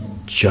been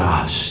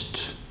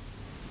just.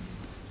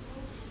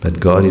 But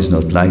God is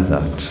not like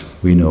that.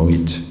 We know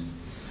it.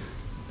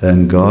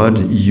 And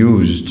God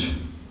used,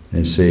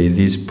 and say,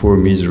 this poor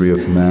misery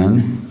of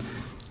man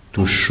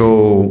to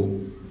show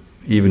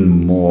even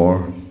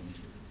more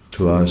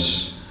to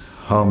us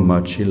how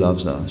much He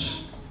loves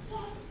us,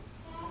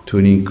 to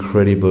an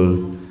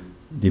incredible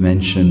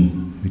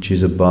dimension which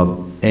is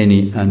above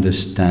any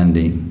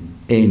understanding,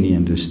 any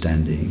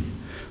understanding.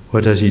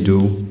 What does He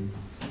do?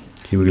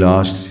 He will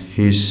ask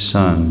His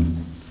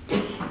Son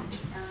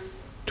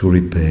to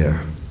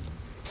repair.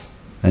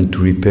 And to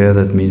repair,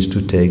 that means to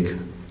take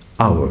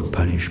our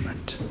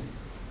punishment.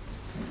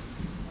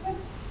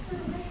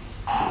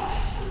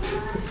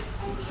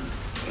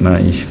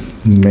 I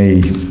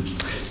may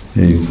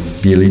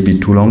be a little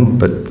bit too long,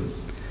 but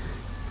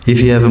if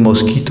you have a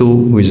mosquito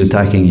who is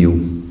attacking you,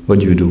 what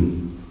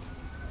do?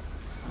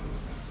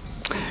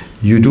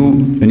 You do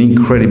an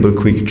incredible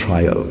quick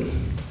trial.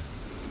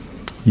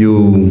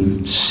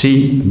 You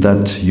see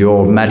that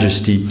your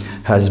Majesty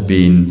has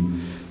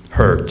been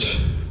hurt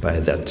by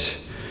that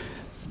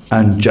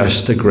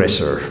unjust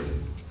aggressor,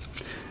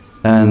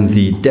 and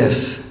the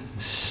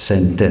death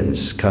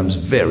sentence comes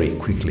very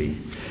quickly.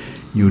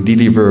 You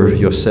deliver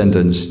your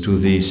sentence to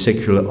the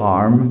secular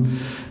arm,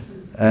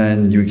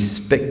 and you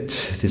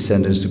expect the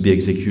sentence to be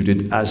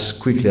executed as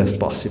quickly as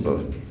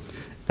possible.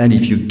 And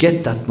if you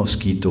get that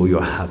mosquito,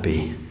 you're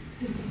happy,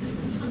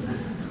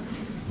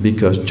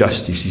 because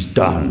justice is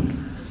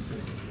done.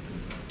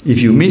 If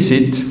you miss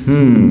it,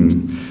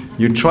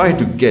 you try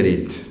to get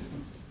it.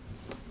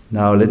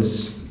 Now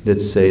let's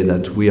say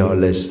that we are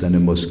less than a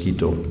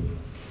mosquito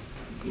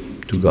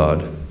to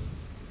God.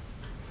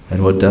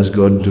 And what does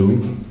God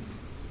do?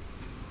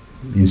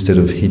 Instead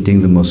of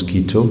hitting the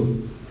mosquito,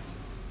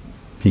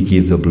 He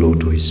gives the blow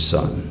to His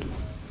Son.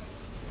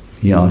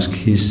 He asks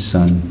His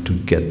Son to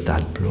get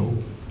that blow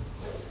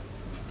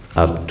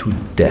up to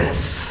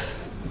death.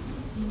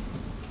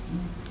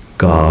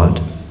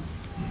 God,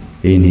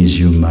 in His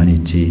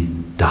humanity,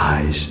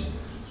 dies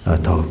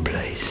at our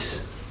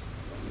place.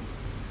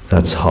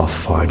 That's how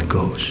far it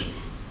goes.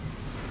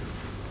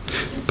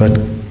 But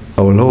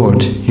our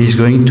Lord, He's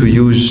going to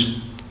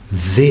use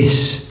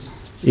this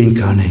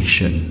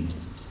incarnation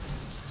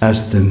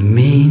as the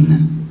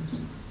mean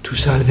to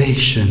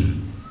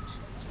salvation.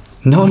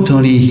 Not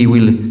only He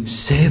will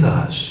save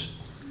us,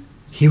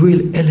 He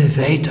will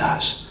elevate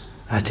us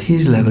at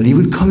His level. He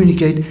will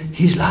communicate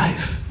His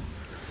life.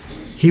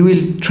 He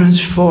will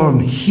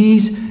transform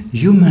His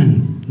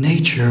human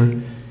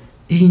nature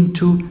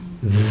into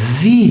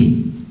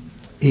the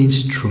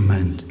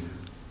instrument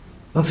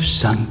of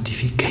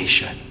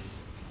sanctification.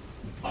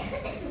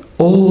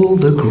 All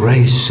the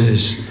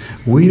graces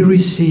we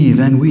receive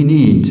and we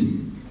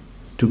need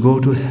to go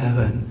to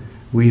heaven,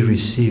 we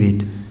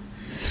receive it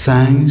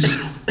thanks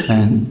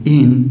and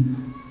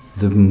in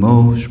the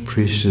most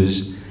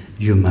precious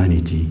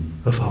humanity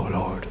of our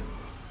Lord.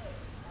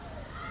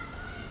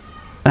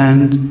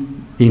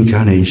 And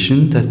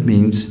incarnation, that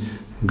means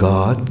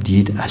God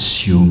did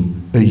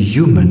assume a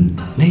human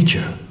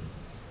nature.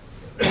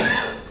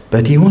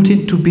 But he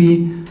wanted to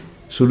be,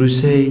 so to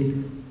say,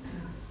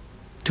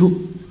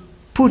 to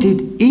put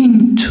it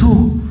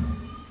into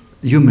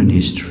human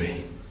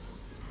history.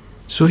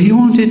 So he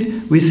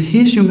wanted, with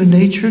his human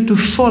nature, to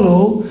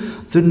follow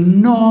the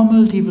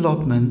normal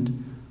development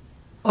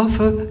of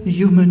a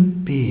human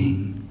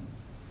being.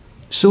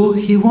 So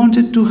he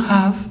wanted to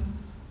have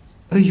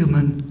a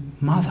human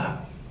mother.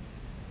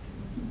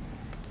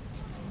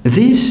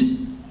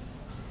 This,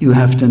 you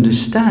have to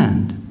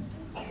understand,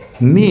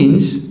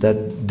 means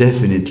that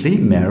definitely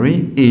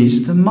Mary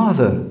is the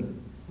mother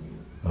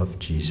of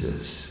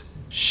Jesus.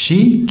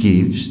 She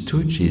gives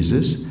to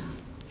Jesus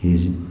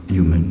his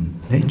human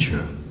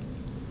nature.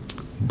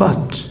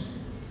 But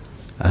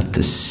at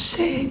the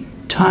same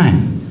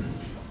time,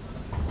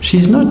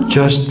 she's not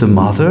just the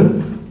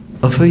mother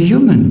of a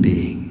human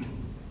being.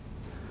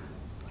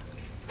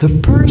 The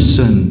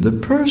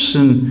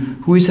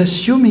person who is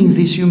assuming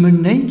this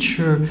human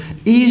nature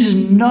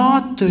is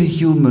not a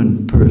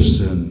human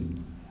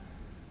person.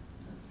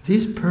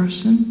 This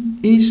person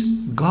is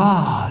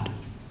God.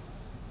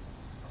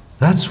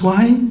 That's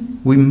why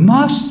we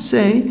must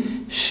say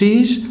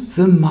she's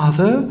the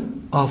mother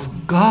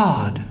of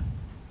God.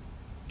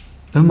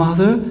 A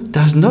mother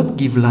does not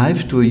give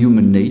life to a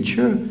human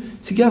nature.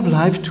 She gives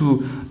life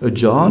to a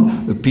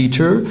John, a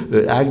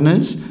Peter,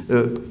 Agnes,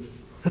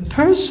 a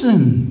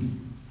person.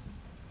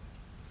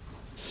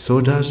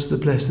 So does the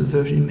Blessed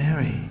Virgin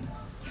Mary.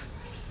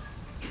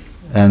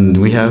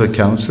 And we have a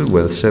council,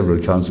 well, several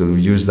councils who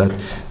use that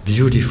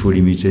beautiful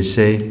image. They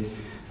say,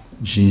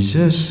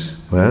 Jesus,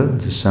 well,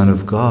 the Son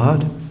of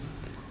God,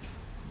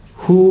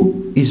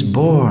 who is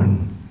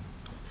born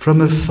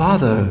from a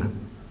father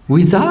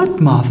without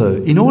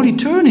mother in all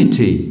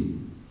eternity,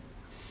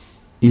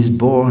 is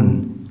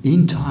born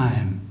in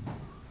time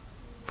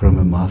from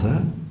a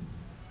mother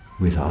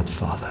without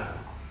father.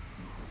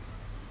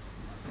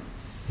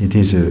 It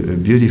is a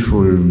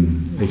beautiful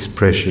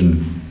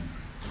expression.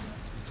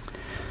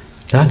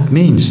 That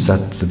means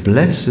that the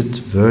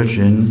Blessed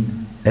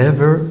Virgin,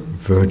 ever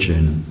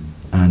Virgin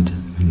and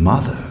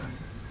Mother,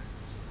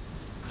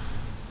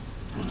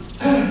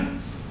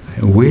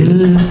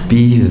 will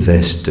be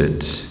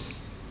vested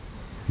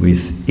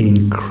with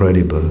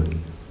incredible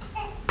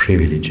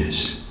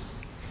privileges.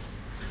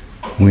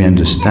 We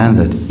understand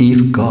that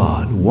if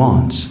God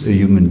wants a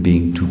human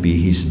being to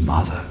be his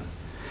mother,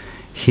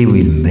 he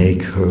will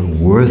make her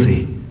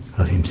worthy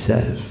of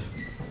himself.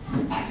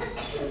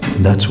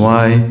 That's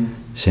why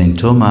Saint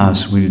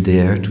Thomas will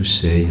dare to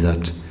say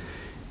that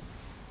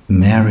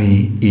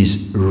Mary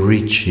is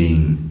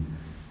reaching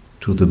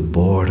to the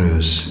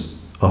borders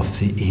of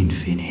the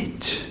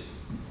infinite.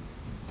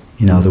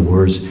 In other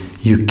words,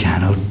 you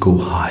cannot go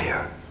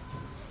higher.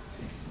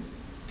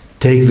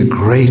 Take the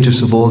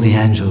greatest of all the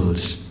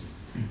angels.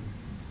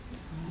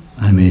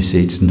 I may say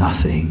it's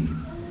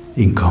nothing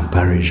in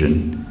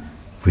comparison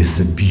with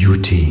the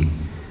beauty,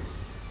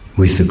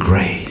 with the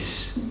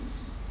grace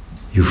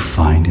you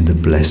find in the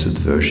Blessed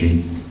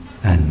Virgin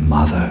and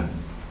Mother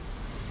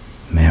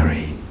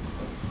Mary.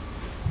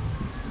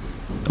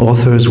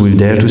 Authors will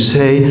dare to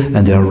say,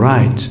 and they are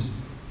right,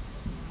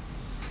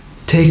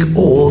 take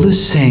all the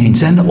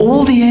saints and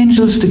all the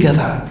angels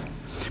together,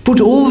 put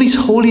all this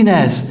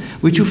holiness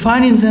which you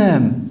find in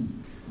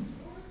them.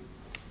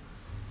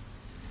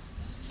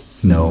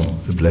 No,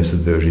 the Blessed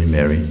Virgin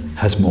Mary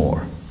has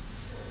more.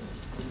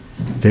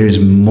 There is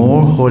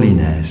more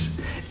holiness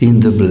in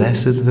the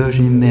Blessed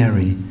Virgin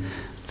Mary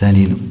than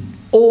in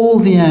all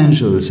the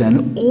angels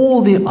and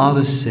all the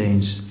other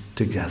saints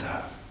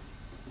together.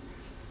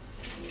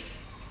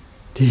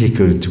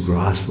 Difficult to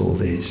grasp all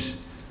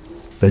this,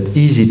 but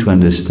easy to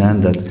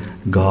understand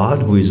that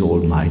God, who is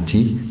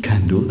Almighty,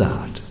 can do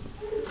that.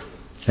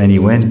 And he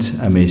went,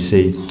 I may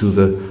say, to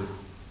the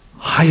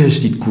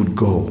highest it could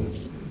go,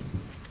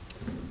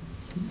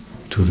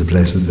 to the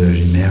Blessed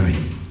Virgin Mary,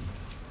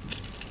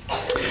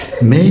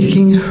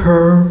 making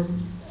her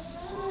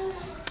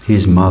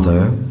his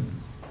mother.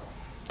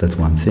 That's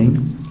one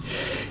thing.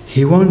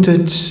 He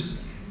wanted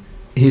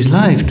his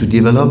life to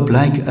develop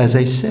like, as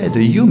I said,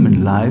 a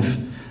human life,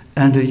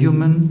 and a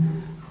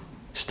human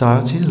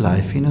starts his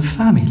life in a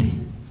family.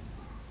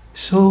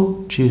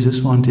 So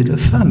Jesus wanted a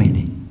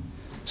family.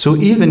 So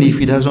even if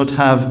he does not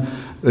have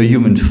a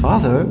human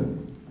father,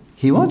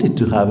 he wanted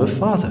to have a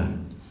father.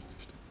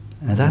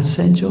 And that's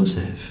Saint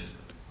Joseph.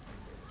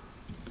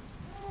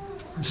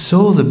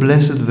 So the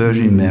Blessed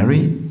Virgin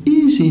Mary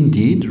is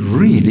indeed,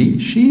 really,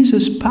 she is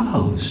a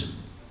spouse.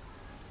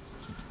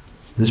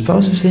 The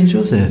spouse of Saint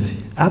Joseph,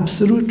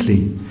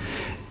 absolutely.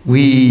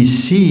 We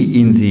see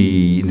in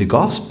the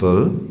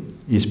Gospel,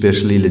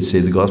 especially, let's say,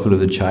 the Gospel of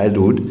the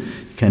Childhood.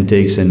 You can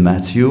take St.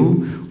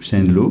 Matthew,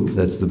 St. Luke,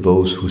 that's the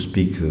both who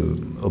speak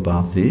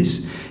about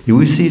this. You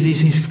will see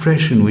this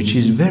expression, which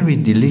is very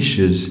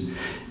delicious,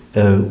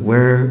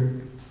 where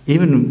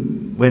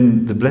even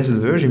when the Blessed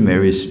Virgin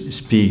Mary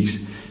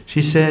speaks,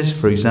 she says,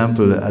 for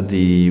example,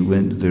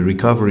 when the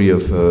recovery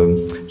of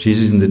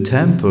Jesus in the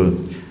temple,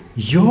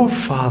 your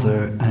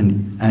Father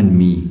and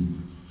me,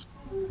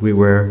 we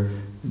were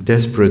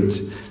desperate,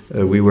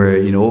 we were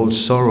in old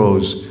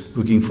sorrows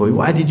looking for you.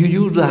 Why did you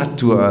do that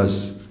to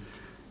us?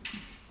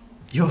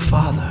 Your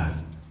Father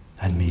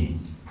and me.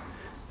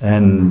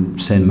 And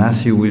St.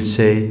 Matthew will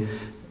say,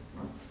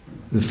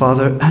 the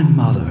Father and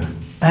Mother,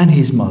 and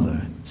his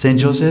mother. St.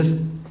 Joseph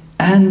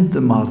and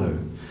the mother.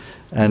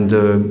 And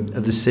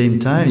at the same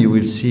time, you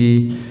will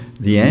see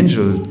the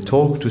angel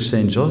talk to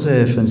St.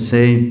 Joseph and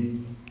say,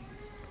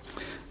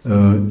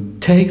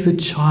 take the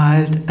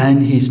child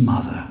and his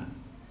mother.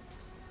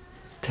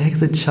 Take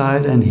the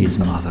child and his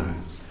mother.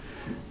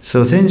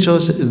 So St.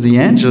 Joseph, the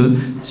angel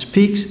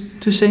speaks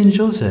to St.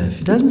 Joseph.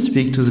 He doesn't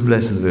speak to the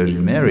Blessed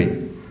Virgin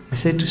Mary. He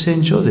said to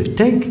St. Joseph,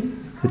 take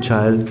the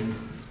child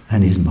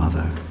and his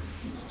mother.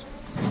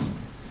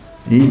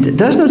 He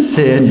does not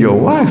say, and your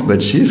wife,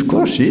 but she, of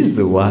course, she is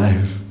the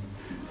wife.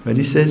 But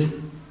he says,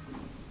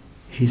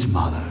 his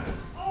mother.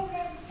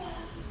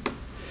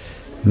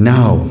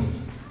 Now,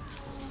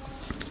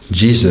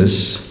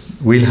 Jesus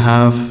will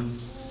have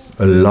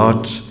a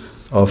lot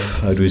of,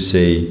 how do we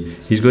say,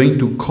 he's going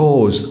to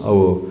cause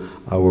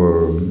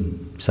our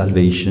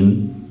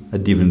salvation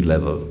at different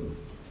level.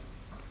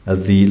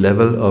 At the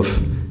level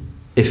of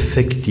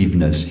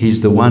effectiveness.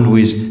 He's the one who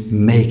is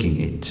making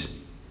it.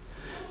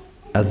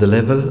 At the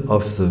level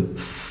of the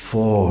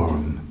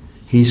form.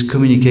 He's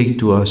communicating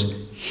to us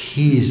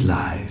his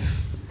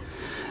life.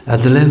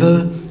 At the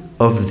level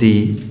of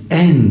the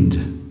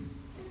end.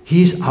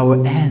 He's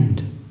our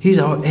end. He's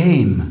our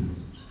aim.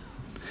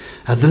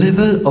 At the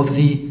level of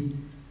the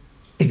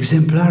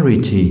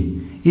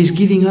exemplarity, he's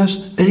giving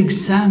us an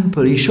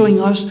example. He's showing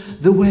us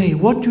the way.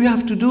 What do we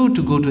have to do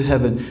to go to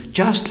heaven?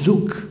 Just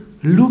look.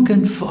 Look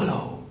and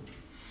follow.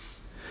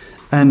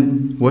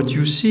 And what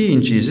you see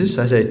in Jesus,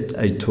 as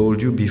I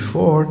told you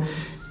before,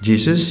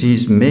 Jesus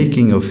is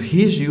making of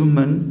his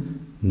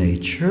human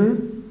nature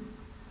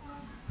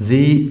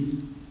the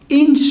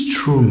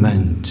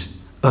instrument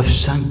of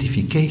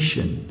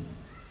sanctification.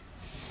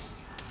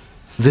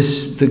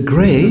 The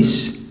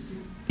grace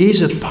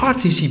is a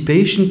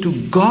participation to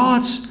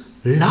God's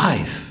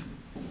life.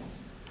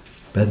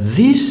 But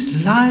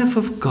this life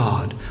of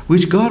God,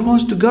 which God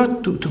wants to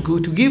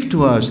give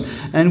to us,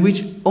 and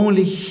which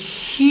only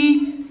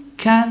he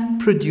can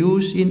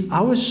produce in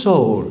our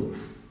soul,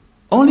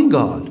 only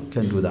God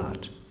can do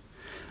that,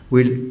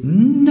 will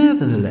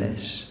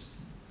nevertheless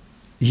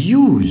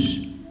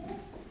use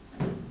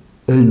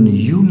a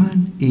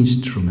human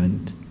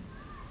instrument.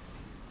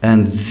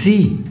 And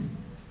the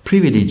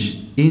privileged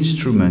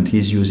instrument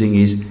he's using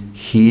is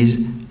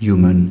his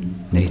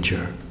human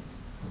nature.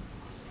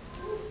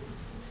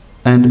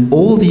 And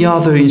all the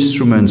other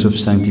instruments of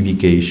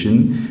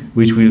sanctification,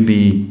 which will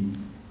be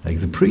like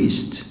the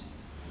priest,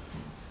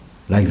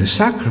 like the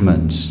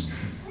sacraments,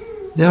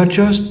 they are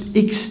just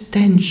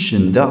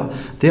extension.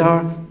 They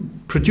are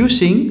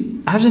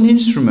producing as an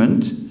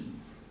instrument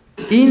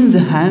in the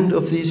hand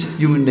of this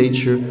human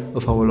nature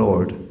of our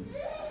Lord.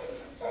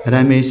 And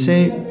I may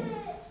say,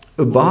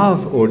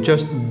 above or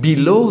just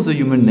below the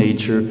human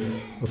nature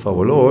of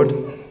our Lord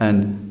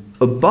and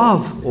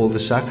above all the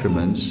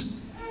sacraments,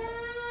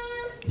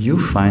 you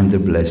find the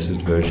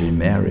Blessed Virgin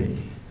Mary.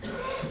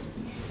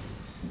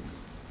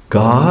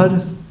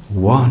 God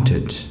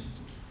wanted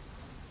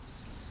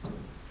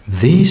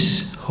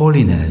this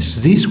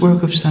holiness, this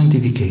work of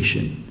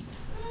sanctification,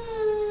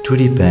 to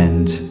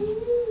depend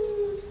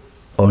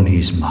on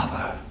his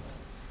mother.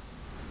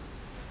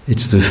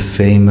 It's the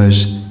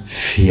famous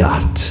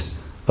fiat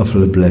of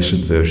the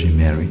Blessed Virgin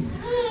Mary.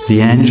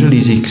 The angel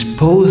is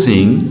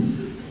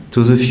exposing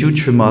to the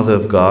future Mother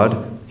of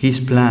God his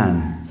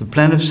plan, the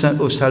plan of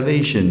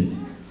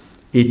salvation.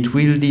 It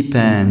will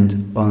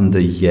depend on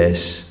the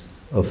yes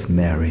of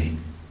Mary.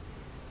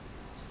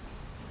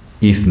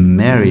 If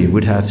Mary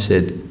would have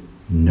said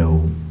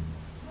no,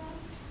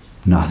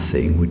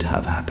 nothing would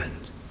have happened.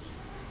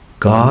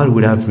 God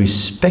would have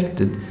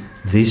respected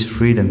this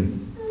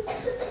freedom.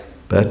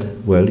 But,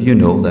 well, you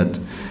know that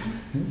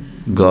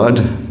God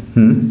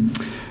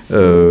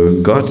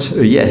got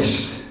a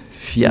yes,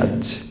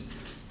 fiat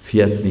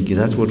Mihi.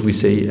 That's what we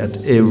say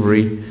at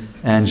every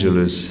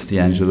Angelus, the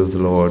angel of the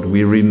Lord.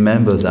 We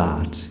remember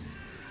that.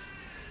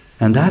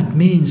 And that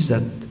means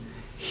that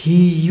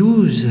he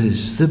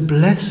uses the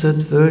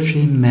Blessed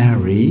Virgin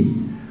Mary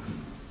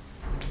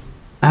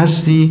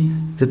as the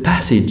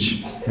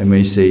passage, I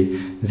may say,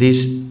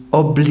 this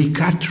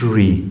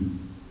obligatory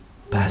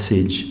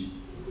passage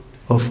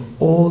of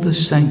all the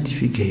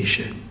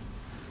sanctification.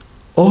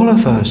 All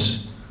of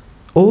us,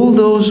 all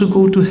those who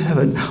go to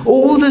heaven,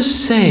 all the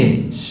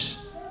saints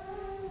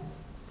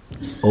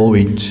owe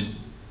it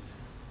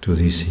to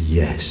this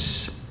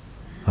yes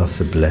of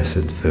the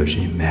Blessed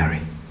Virgin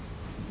Mary.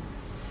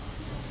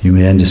 You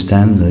may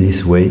understand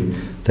this way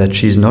that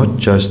she is not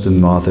just the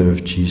mother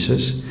of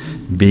Jesus.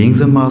 Being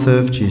the mother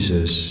of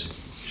Jesus,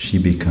 she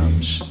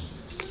becomes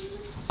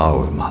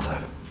our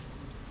mother.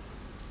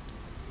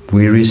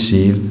 We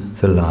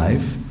receive the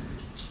life.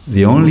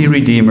 The only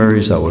Redeemer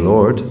is our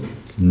Lord.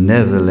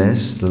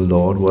 Nevertheless, the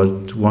Lord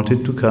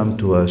wanted to come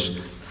to us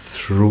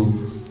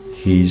through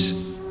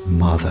his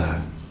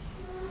mother.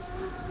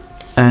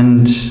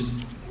 And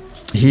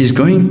he's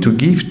going to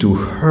give to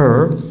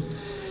her,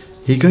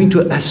 he's going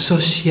to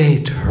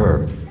associate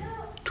her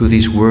to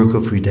this work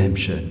of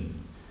redemption,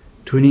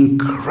 to an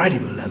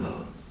incredible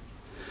level.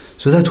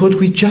 So that what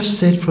we just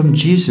said from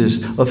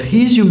Jesus of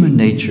his human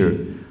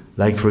nature,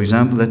 like for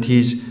example that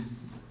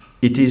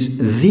it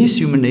is this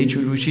human nature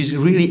which is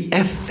really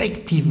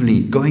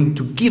effectively going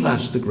to give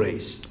us the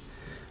grace.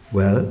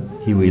 Well,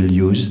 he will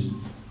use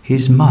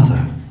his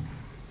mother.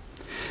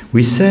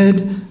 We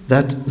said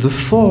that the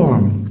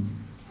form,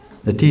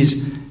 that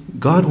is,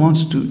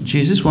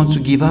 Jesus wants to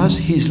give us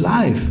his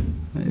life.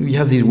 We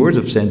have these words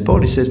of St.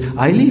 Paul. He says,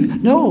 I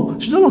live. No,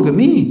 it's no longer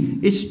me.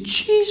 It's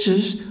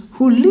Jesus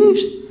who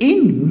lives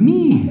in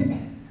me.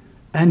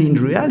 And in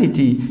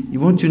reality, you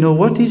want to know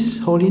what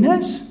is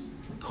holiness?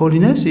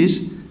 Holiness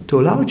is to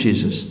allow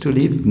Jesus to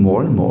live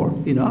more and more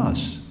in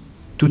us,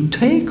 to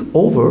take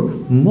over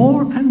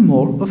more and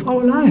more of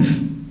our life.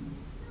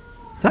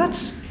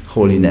 That's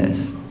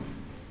holiness.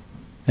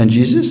 And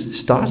Jesus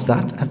starts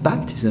that at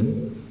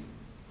baptism.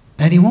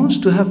 And he wants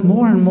to have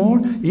more and more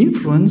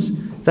influence.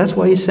 That's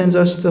why he sends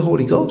us the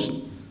Holy Ghost.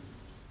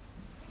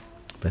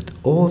 But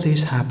all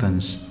this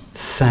happens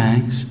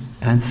thanks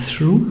and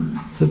through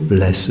the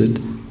Blessed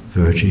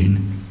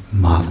Virgin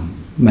Mother,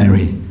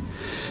 Mary.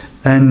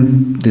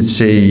 And let's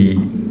say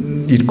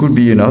it could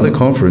be another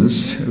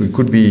conference. It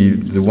could be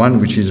the one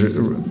which is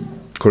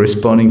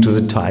corresponding to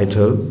the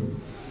title,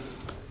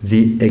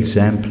 the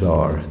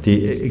exemplar,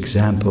 the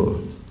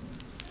example.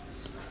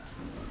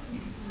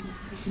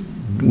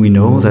 We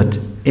know that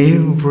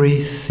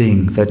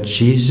everything that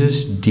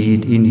Jesus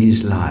did in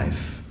his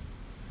life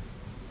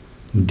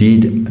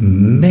did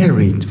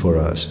merit for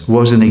us,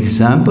 was an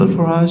example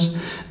for us,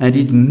 and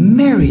it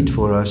merit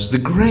for us the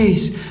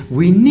grace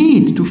we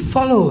need to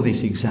follow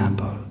this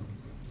example.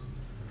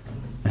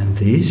 And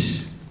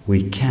this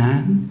we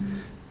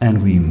can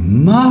and we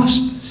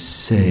must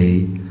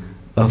say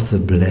of the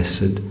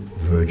Blessed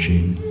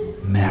Virgin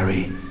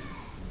Mary.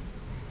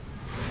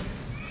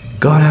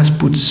 God has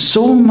put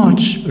so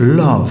much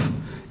love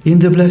in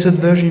the Blessed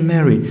Virgin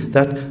Mary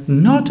that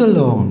not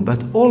alone,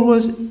 but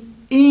always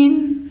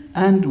in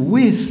and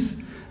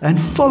with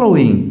and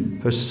following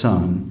her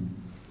Son,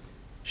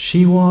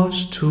 she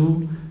was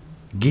to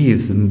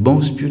give the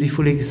most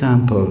beautiful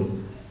example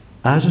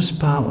as a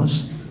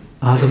spouse,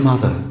 as a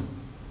mother.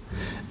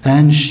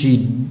 And she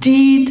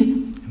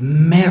did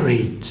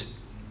merit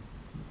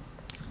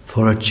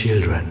for her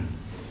children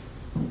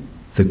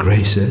the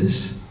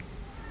graces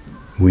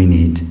we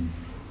need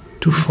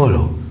to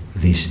follow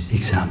this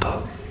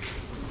example.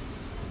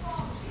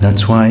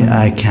 That's why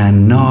I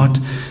cannot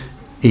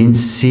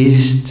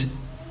insist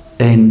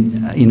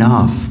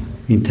enough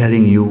in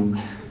telling you,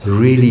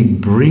 really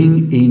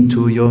bring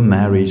into your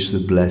marriage the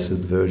Blessed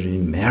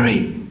Virgin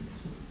Mary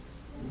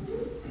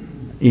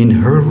in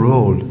her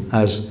role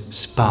as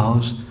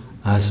spouse,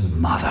 as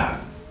mother.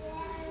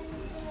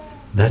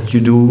 That you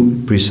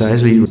do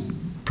precisely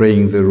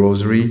praying the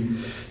rosary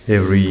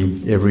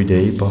every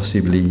day,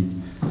 possibly,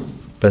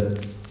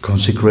 but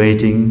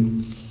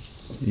consecrating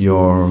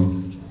your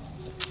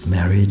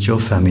marriage, your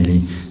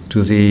family,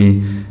 to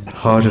the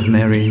Heart of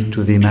Mary,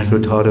 to the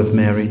Immaculate Heart of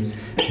Mary.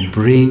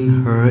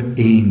 Bring her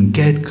in,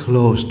 get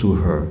close to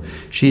her.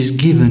 She's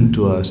given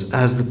to us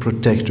as the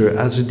protector,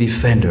 as a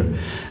defender.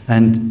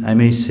 And I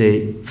may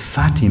say,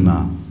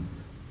 Fatima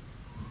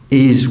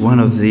is one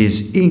of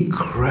these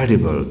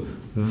incredible,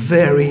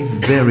 very,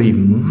 very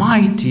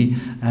mighty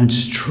and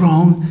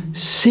strong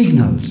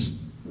signals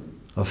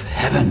of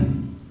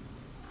heaven.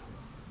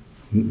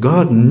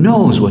 God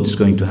knows what's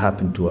going to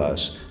happen to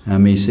us. I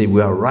may say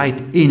we are right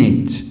in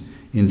it,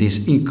 in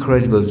this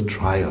incredible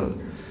trial.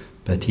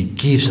 But he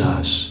gives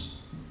us,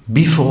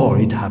 before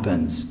it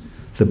happens,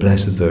 the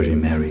Blessed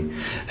Virgin Mary.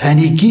 And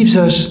he gives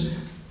us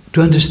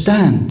to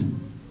understand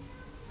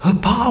her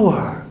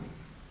power.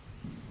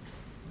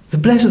 The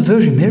Blessed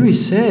Virgin Mary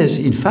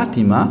says in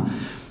Fatima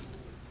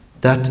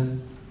that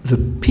the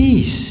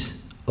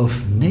peace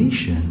of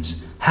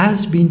nations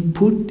has been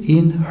put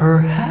in her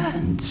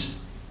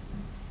hands.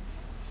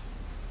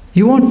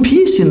 You want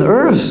peace in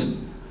earth?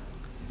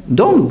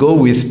 Don't go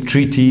with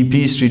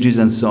peace treaties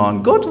and so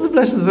on. Go to the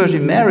Blessed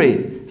Virgin Mary.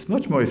 It's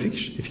much more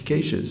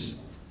efficacious.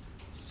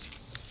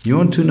 You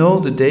want to know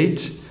the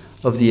date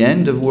of the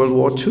end of World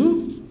War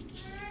II?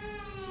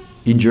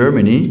 In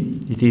Germany,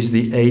 it is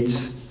the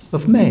 8th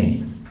of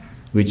May,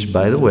 which,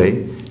 by the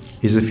way,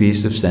 is the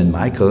feast of St.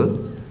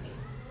 Michael,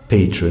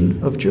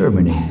 patron of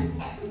Germany.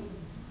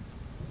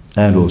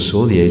 And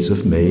also the 8th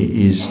of May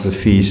is the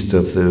feast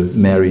of the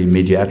Mary,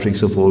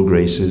 Mediatrix of all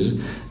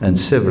graces, and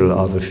several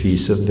other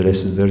feasts of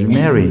Blessed Virgin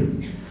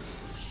Mary.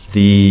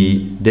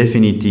 The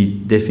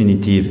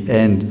definitive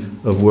end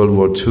of World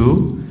War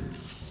II,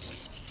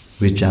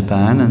 with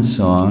Japan and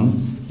so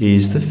on,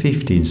 is the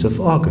 15th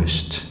of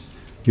August.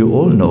 You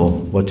all know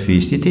what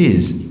feast it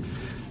is.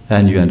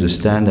 And you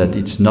understand that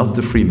it's not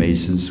the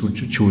Freemasons who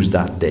choose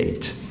that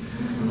date.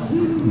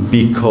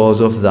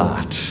 Because of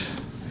that.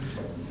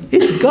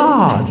 It's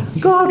God.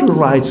 God who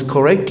writes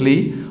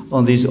correctly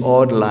on these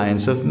odd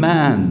lines of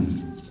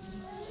man.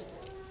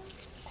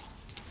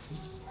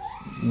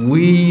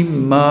 We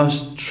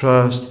must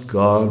trust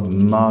God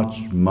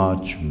much,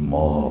 much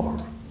more.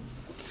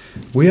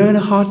 We are in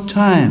a hard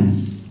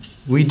time.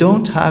 We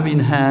don't have in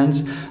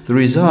hands the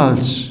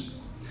results.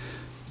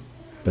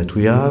 But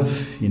we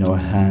have in our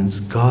hands,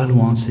 God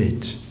wants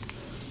it.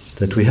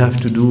 That we have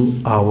to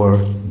do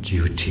our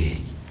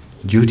duty.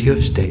 Duty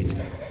of state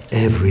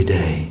every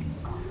day.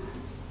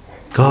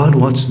 God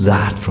wants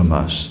that from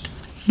us.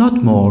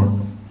 Not more,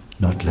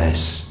 not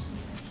less.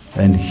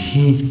 And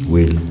He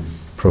will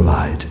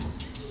provide.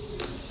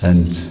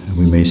 And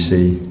we may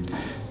say,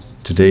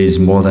 today is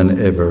more than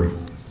ever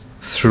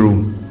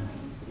through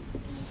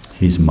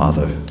His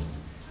mother,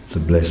 the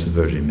Blessed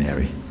Virgin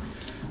Mary.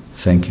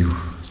 Thank you.